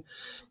gain.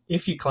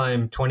 If you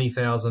claim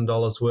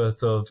 $20,000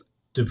 worth of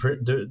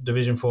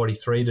Division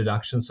 43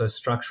 deductions, so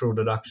structural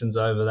deductions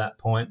over that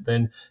point,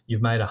 then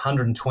you've made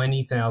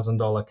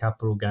 $120,000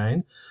 capital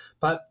gain.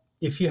 But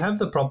if you have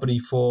the property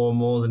for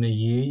more than a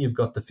year, you've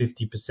got the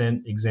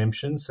 50%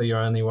 exemption, so you're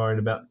only worried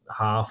about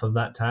half of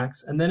that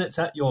tax, and then it's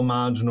at your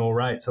marginal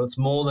rate, so it's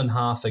more than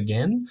half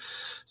again.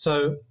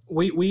 So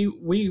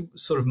we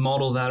sort of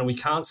model that, and we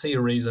can't see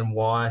a reason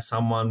why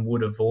someone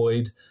would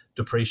avoid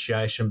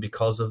depreciation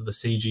because of the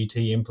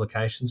CGT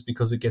implications,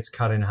 because it gets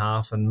cut in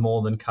half and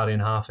more than cut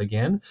in half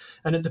again.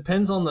 And it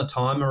depends on the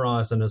time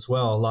horizon as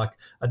well. Like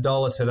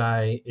 $1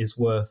 today is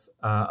worth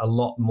a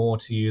lot more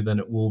to you than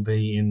it will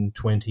be in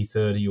 20,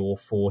 30 or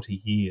 40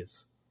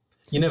 years.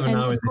 You never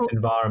know in this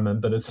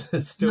environment, but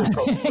it's still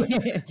probably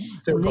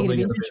going to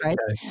be okay.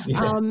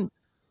 Yeah.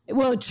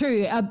 Well,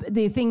 true.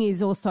 The thing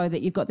is also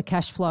that you've got the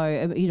cash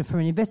flow, from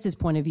an investor's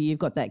point of view, you've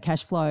got that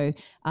cash flow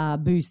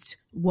boost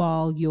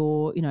while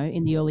you're,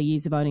 in the early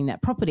years of owning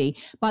that property.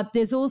 But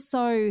there's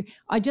also,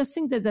 I just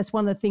think that that's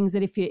one of the things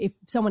that if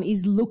someone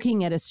is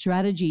looking at a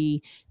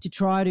strategy to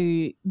try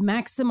to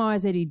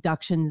maximize their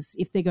deductions,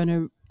 if they're going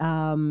to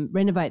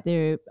renovate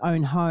their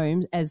own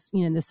home, as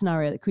in the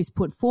scenario that Chris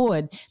put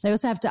forward, they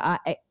also have to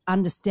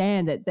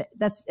understand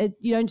that's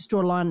you don't just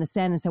draw a line in the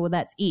sand and say, well,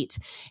 that's it.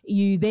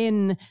 You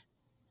then,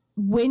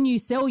 when you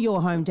sell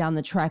your home down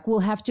the track, will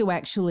have to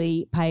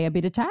actually pay a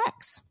bit of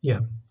tax.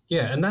 Yeah.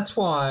 Yeah, and that's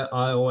why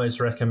I always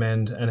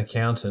recommend an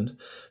accountant.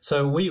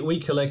 So we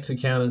collect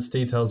accountants'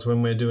 details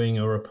when we're doing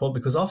a report,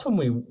 because often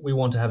we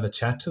want to have a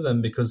chat to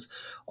them, because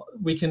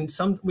we can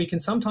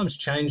sometimes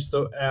change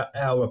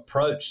our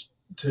approach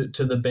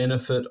to the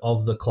benefit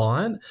of the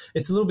client.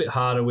 It's a little bit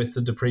harder with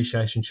the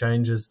depreciation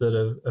changes that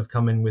have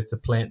come in with the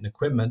plant and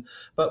equipment,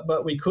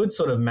 but we could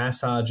sort of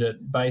massage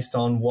it based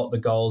on what the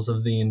goals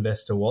of the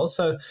investor was.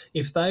 So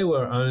if they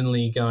were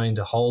only going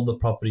to hold the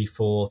property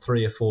for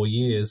 3 or 4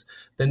 years,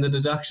 then the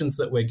deductions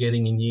that we're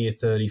getting in year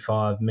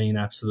 35 mean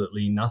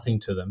absolutely nothing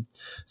to them.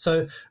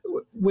 So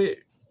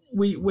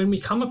when we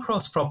come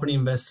across property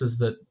investors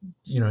that,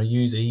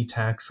 use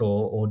e-tax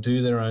or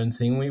do their own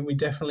thing, we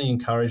definitely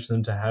encourage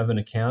them to have an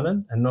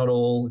accountant, and not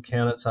all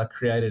accountants are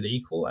created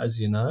equal, as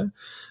you know.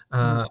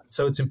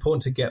 So it's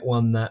important to get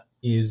one that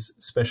is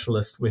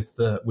specialist with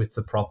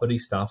the property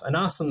stuff, and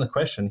ask them the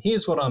question: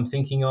 here's what I'm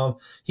thinking of,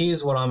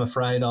 here's what I'm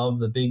afraid of,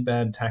 the big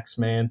bad tax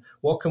man.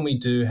 What can we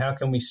do? How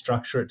can we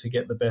structure it to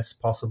get the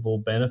best possible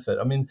benefit?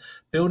 I mean,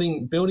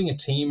 building a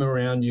team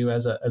around you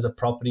as a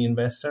property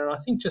investor, and I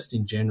think just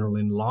in general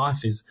in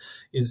life is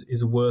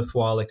a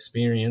worthwhile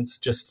experience,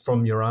 just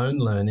from your own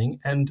learning,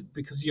 and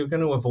because you're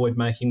going to avoid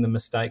making the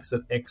mistakes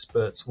that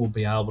experts will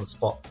be able to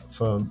spot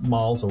from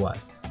miles away.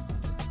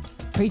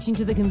 Preaching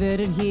to the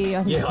converted here.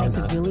 I think it takes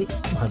a village.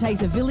 It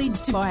takes a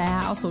village to buy a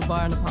house or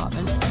buy an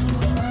apartment.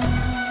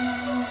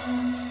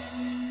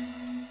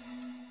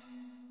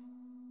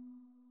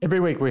 Every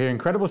week we hear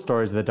incredible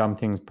stories of the dumb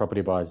things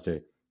property buyers do.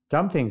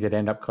 Dumb things that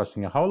end up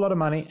costing a whole lot of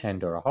money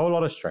and/or a whole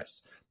lot of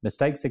stress.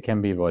 Mistakes that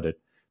can be avoided.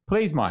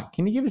 Please, Mike,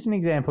 can you give us an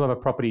example of a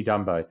property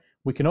dumbo?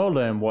 We can all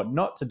learn what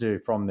not to do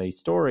from these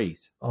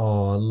stories.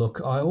 Oh, look,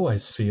 I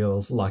always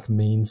feel like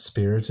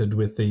mean-spirited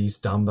with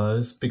these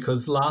dumbos,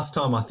 because last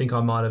time I think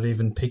I might have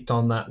even picked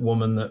on that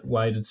woman that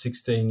waited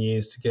 16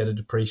 years to get a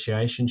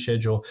depreciation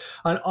schedule.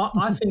 And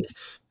I think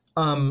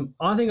I'm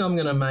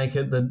going to make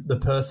it the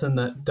person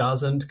that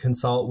doesn't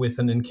consult with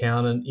an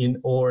accountant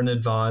or an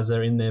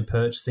advisor in their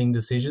purchasing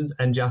decisions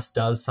and just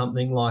does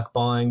something like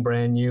buying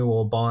brand new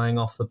or buying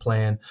off the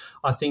plan.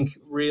 I think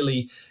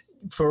really,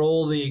 for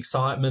all the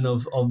excitement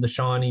of the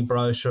shiny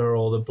brochure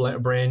or the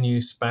brand new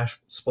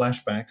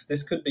splashbacks,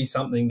 this could be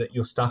something that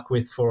you're stuck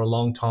with for a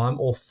long time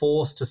or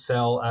forced to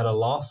sell at a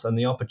loss, and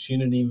the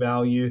opportunity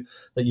value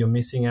that you're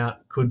missing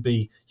out could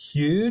be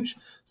huge.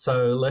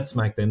 So let's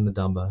make them the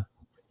dumbo.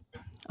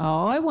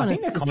 Oh, I want a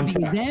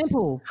specific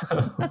example.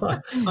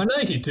 I know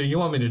you do. You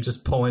want me to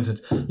just point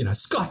at,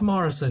 Scott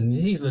Morrison,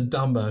 he's the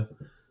dumbo.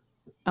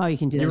 Oh, you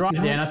can do that. You're right,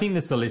 Dan. I think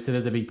the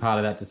solicitor's a big part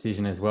of that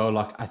decision as well.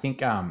 Like, I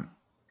think, a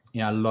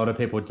lot of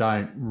people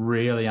don't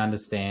really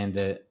understand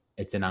that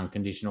it's an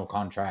unconditional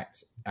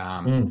contract,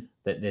 that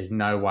there's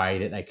no way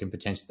that they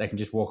can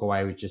just walk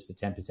away with just a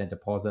 10%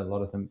 deposit. A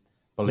lot of them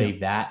believe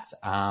that.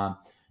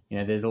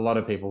 There's a lot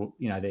of people,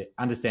 the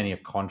understanding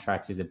of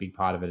contracts is a big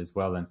part of it as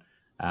well. And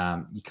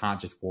you can't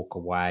just walk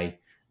away.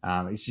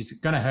 It's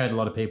just going to hurt a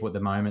lot of people at the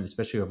moment,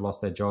 especially who have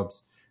lost their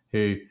jobs,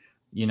 who,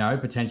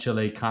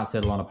 potentially can't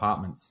settle on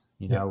apartments,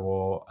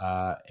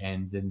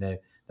 and then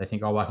they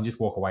think, oh, well, I can just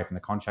walk away from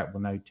the contract.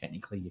 Well, no,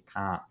 technically you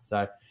can't.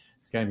 So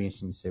it's going to be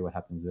interesting to see what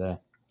happens there.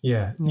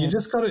 Yeah,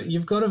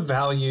 you've got to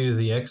value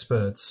the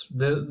experts,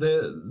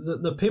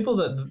 the people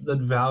that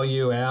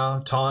value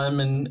our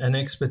time and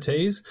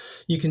expertise.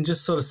 You can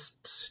just sort of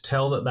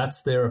tell that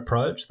that's their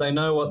approach. They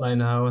know what they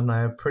know, and they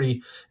are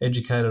pretty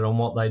educated on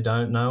what they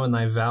don't know, and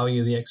they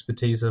value the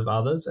expertise of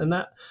others. And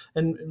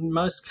in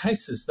most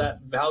cases,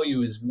 that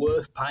value is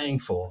worth paying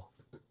for.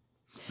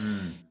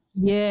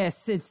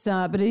 Yes,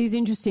 but it is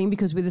interesting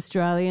because with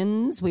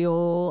Australians, we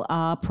all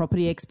are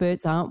property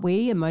experts, aren't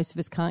we? And most of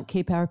us can't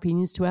keep our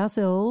opinions to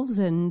ourselves,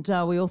 and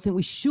we all think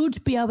we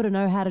should be able to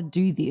know how to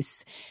do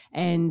this.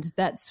 And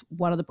that's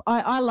one of the.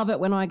 I love it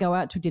when I go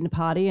out to a dinner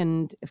party,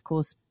 and of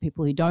course,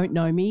 people who don't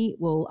know me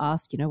will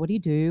ask, what do you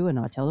do? And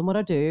I tell them what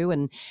I do,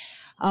 and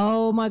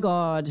oh my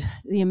God,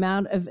 the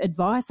amount of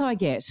advice I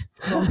get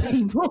from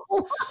people,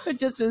 it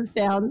just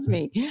astounds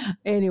me.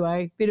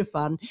 Anyway, bit of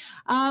fun.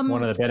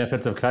 One of the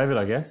benefits of COVID,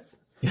 I guess.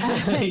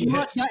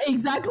 Yes.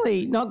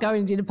 Exactly, not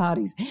going to dinner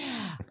parties.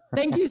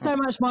 Thank you so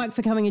much, Mike,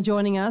 for coming and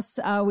joining us.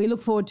 We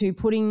look forward to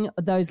putting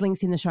those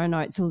links in the show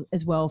notes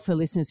as well for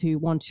listeners who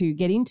want to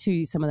get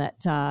into some of that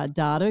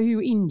data, who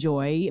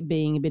enjoy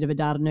being a bit of a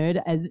data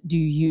nerd, as do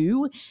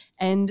you.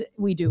 And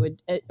we do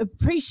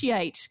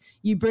appreciate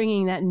you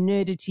bringing that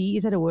nerdity,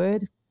 is that a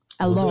word,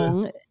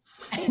 along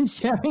and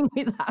sharing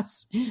with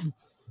us.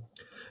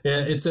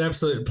 Yeah, it's an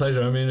absolute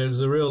pleasure. I mean, it was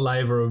a real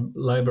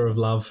labour of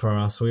love for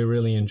us. We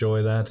really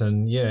enjoy that.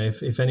 And yeah,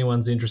 if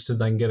anyone's interested,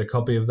 they can get a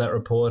copy of that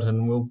report,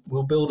 and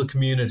we'll build a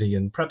community.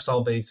 And perhaps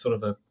I'll be sort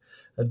of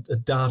a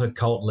data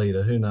cult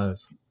leader. Who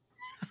knows?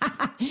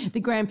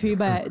 The Grand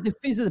Poobah, the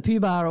Fizz of the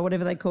Poobah, or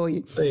whatever they call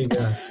you. There you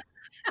go.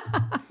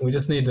 We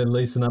just need to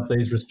loosen up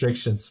these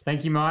restrictions.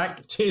 Thank you,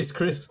 Mike. Cheers,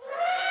 Chris.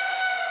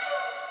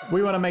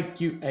 We want to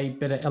make you a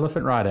better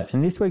elephant rider.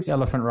 And this week's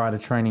elephant rider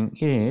training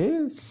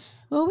is...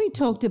 Well, we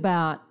talked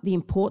about the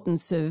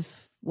importance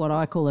of what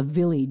I call a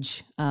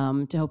village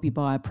to help you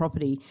buy a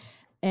property.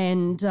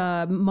 And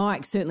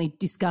Mike certainly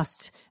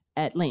discussed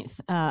at length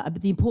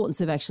the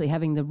importance of actually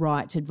having the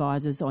right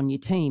advisors on your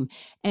team.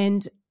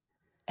 And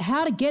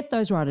how to get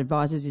those right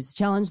advisors is a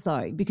challenge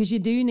though, because you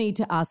do need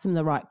to ask them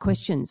the right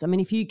questions. I mean,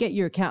 if you get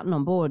your accountant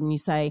on board and you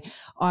say,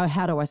 oh,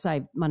 how do I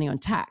save money on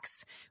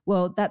tax?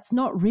 Well, that's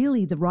not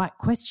really the right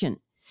question.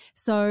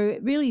 So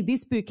really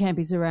this boot camp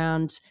is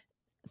around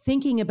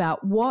thinking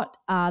about what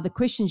are the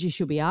questions you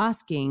should be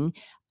asking.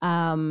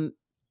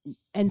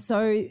 And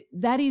so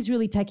that is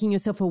really taking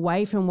yourself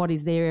away from what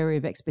is their area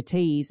of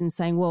expertise and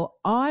saying, well,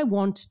 I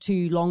want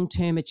to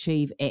long-term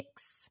achieve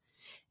X.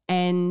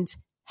 And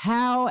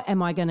how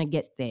am I going to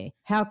get there?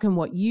 How can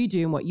what you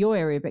do and what your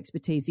area of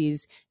expertise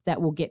is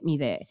that will get me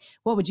there?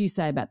 What would you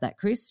say about that,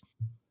 Chris?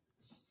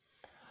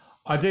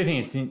 I do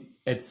think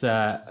it's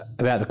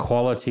about the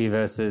quality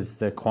versus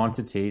the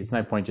quantity. It's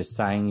no point just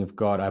saying you've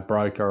got a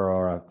broker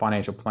or a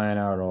financial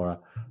planner or a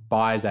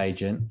buyer's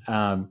agent.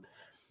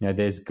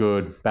 There's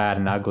good, bad,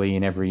 and ugly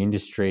in every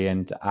industry.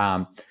 And,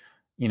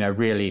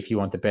 really, if you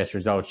want the best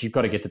results, you've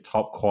got to get the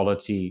top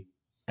quality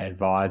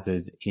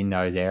advisors in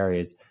those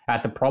areas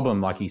at the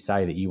problem, like you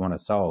say, that you want to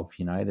solve.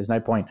 There's no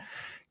point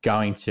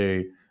going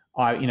to,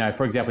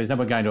 for example, there's no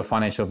point going to a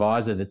financial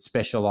advisor that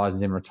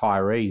specializes in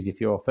retirees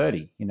if you're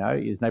 30.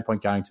 There's no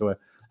point going to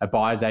a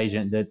buyer's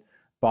agent that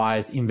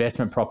buys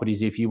investment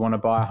properties if you want to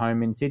buy a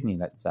home in Sydney,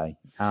 let's say.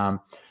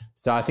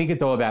 So I think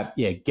it's all about,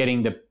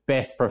 getting the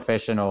best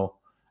professional,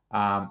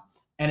 and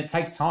it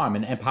takes time.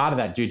 And part of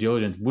that due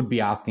diligence would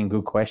be asking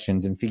good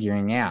questions and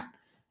figuring out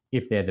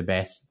if they're the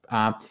best.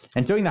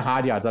 And doing the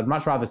hard yards, I'd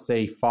much rather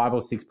see 5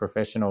 or 6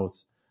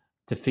 professionals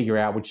to figure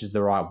out which is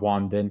the right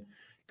one than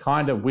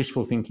kind of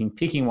wishful thinking,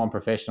 picking one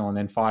professional and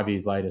then 5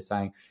 years later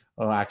saying,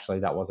 oh, actually,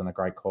 that wasn't a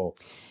great call.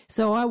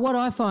 So what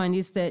I find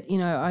is that,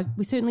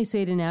 we certainly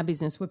see it in our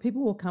business where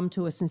people will come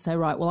to us and say,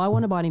 right, well, I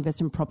want to buy an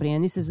investment property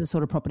and this is the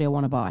sort of property I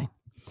want to buy.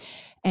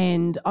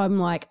 And I'm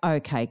like,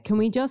 okay, can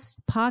we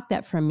just park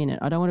that for a minute?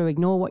 I don't want to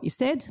ignore what you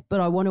said,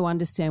 but I want to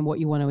understand what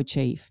you want to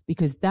achieve,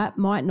 because that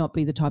might not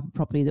be the type of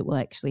property that will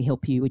actually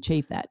help you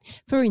achieve that.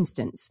 For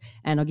instance,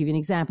 and I'll give you an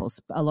example.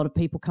 A lot of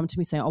people come to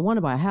me saying, I want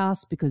to buy a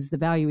house because the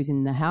value is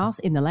in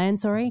the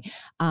land.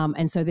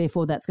 And so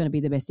therefore that's going to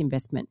be the best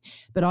investment.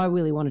 But I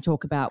really want to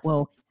talk about,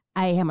 well,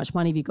 A, how much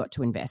money have you got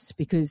to invest?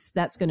 Because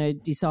that's going to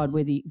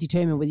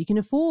determine whether you can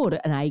afford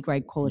an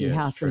A-grade quality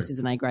house versus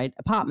an A-grade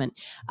apartment.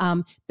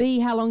 B,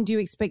 how long do you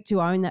expect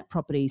to own that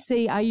property?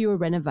 C, are you a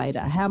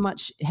renovator?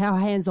 How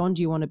hands-on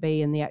do you want to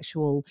be in the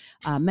actual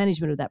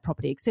management of that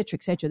property, et cetera,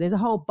 et cetera? There's a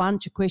whole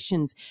bunch of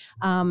questions.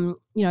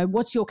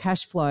 What's your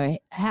cash flow?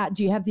 How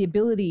do you have the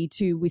ability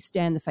to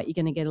withstand the fact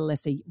you're going to get a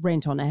lesser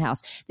rent on a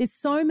house? There's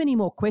so many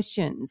more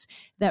questions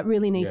that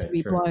really need to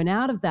be blown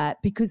out of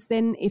that, because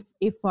then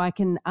if I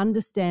can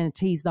understand and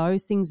tease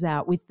those things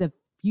out with the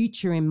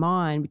future in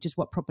mind, which is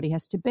what property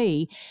has to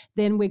be,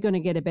 then we're going to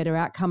get a better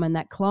outcome. And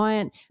that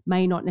client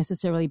may not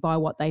necessarily buy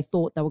what they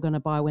thought they were going to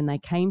buy when they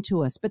came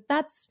to us. But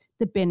that's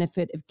the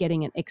benefit of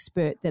getting an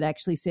expert that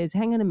actually says,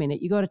 hang on a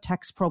minute, you got a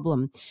tax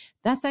problem.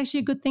 That's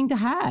actually a good thing to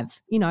have,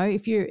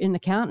 if you're an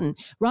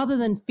accountant. Rather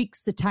than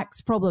fix the tax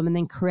problem and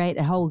then create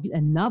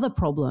another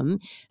problem,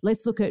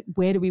 let's look at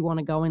where do we want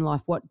to go in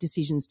life? What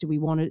decisions do we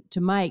want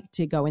to make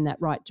to go in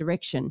that right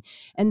direction?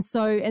 And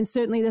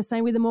certainly the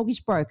same with a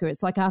mortgage broker.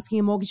 It's like asking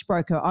a mortgage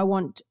broker, I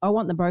want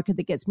the broker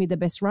that gets me the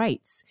best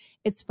rates.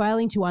 It's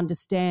failing to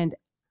understand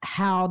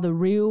where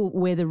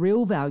the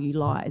real value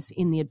lies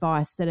in the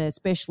advice that a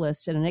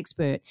specialist and an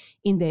expert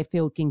in their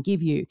field can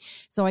give you.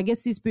 So I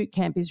guess this boot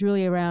camp is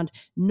really around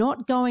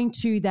not going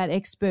to that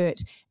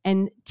expert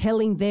and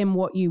telling them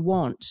what you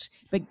want,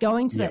 but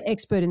going to that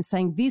expert and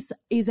saying, this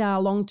is our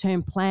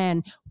long-term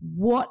plan.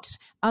 What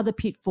are the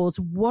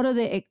pitfalls?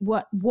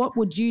 What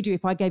would you do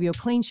if I gave you a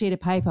clean sheet of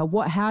paper?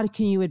 How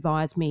can you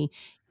advise me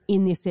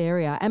in this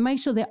area? And make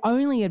sure they're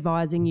only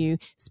advising you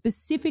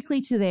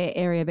specifically to their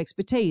area of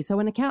expertise. So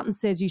an accountant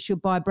says you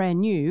should buy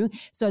brand new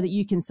so that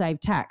you can save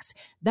tax.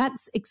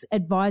 That's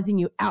advising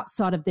you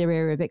outside of their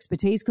area of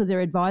expertise, because they're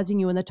advising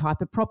you on the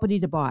type of property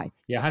to buy.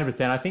 Yeah,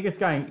 100%. I think it's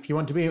going, do you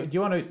want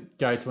to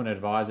go to an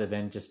advisor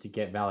then just to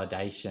get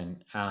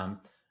validation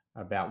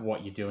about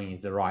what you're doing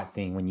is the right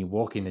thing? When you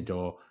walk in the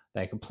door,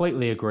 they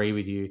completely agree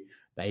with you.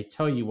 They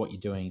tell you what you're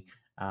doing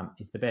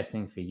is the best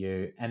thing for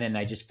you. And then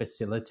they just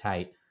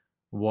facilitate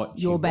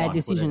what your bad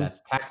decision, whether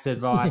that's tax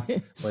advice,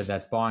 whether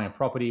that's buying a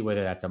property,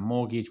 whether that's a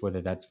mortgage, whether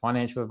that's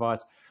financial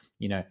advice,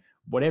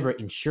 whatever,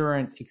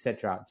 insurance,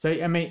 etc. So,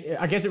 I mean,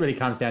 I guess it really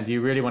comes down to,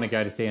 you really want to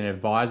go to see an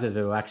advisor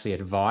that will actually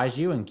advise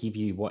you and give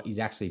you what is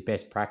actually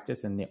best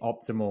practice and the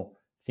optimal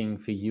thing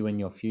for you in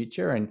your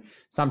future. And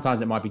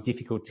sometimes it might be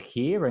difficult to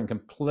hear and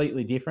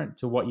completely different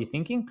to what you're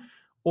thinking.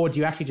 Or do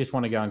you actually just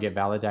want to go and get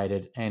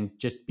validated and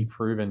just be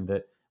proven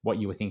that what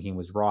you were thinking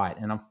was right?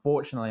 And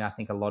unfortunately, I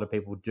think a lot of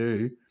people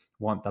do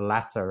want the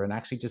latter and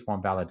actually just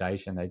want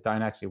validation. They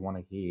don't actually want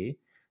to hear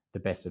the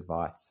best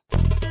advice.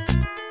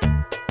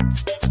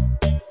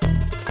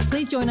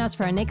 Please join us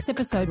for our next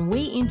episode when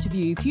we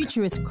interview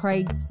futurist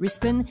Craig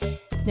Rispin.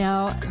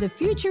 Now, the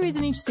future is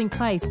an interesting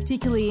place,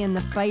 particularly in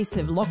the face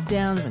of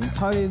lockdowns and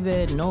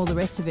COVID and all the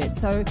rest of it.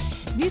 So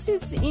this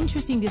is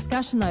interesting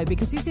discussion, though,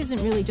 because this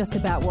isn't really just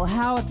about, well,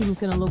 how are things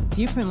going to look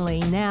differently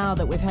now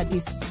that we've had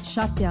this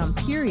shutdown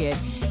period?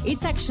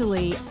 It's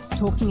actually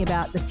talking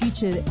about the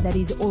future that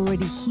is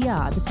already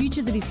here, the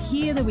future that is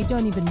here that we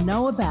don't even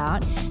know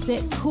about,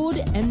 that could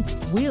and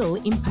will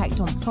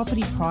impact on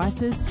property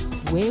prices,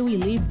 where we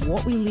live,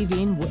 what we live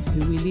in,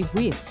 who we live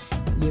with.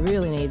 You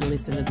really need to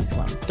listen to this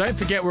one. Don't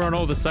forget we're on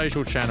all the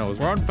social channels.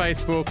 We're on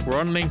Facebook, we're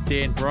on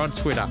LinkedIn, we're on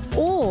Twitter.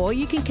 Or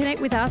you can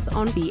connect with us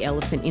on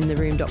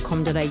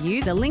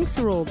theelephantintheroom.com.au. The links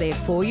are all there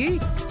for you.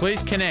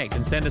 Please connect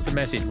and send us a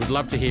message. We'd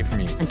love to hear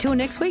from you. Until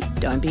next week,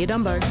 don't be a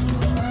Dumbo.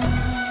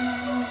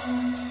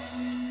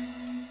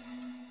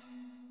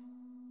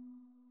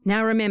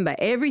 Now remember,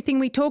 everything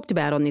we talked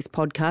about on this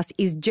podcast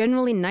is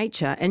general in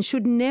nature and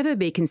should never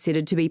be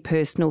considered to be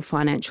personal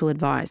financial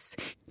advice.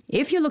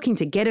 If you're looking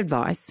to get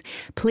advice,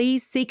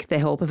 please seek the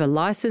help of a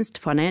licensed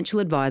financial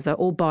advisor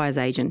or buyer's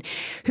agent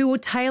who will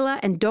tailor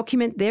and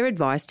document their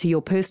advice to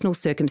your personal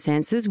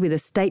circumstances with a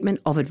statement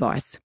of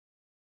advice.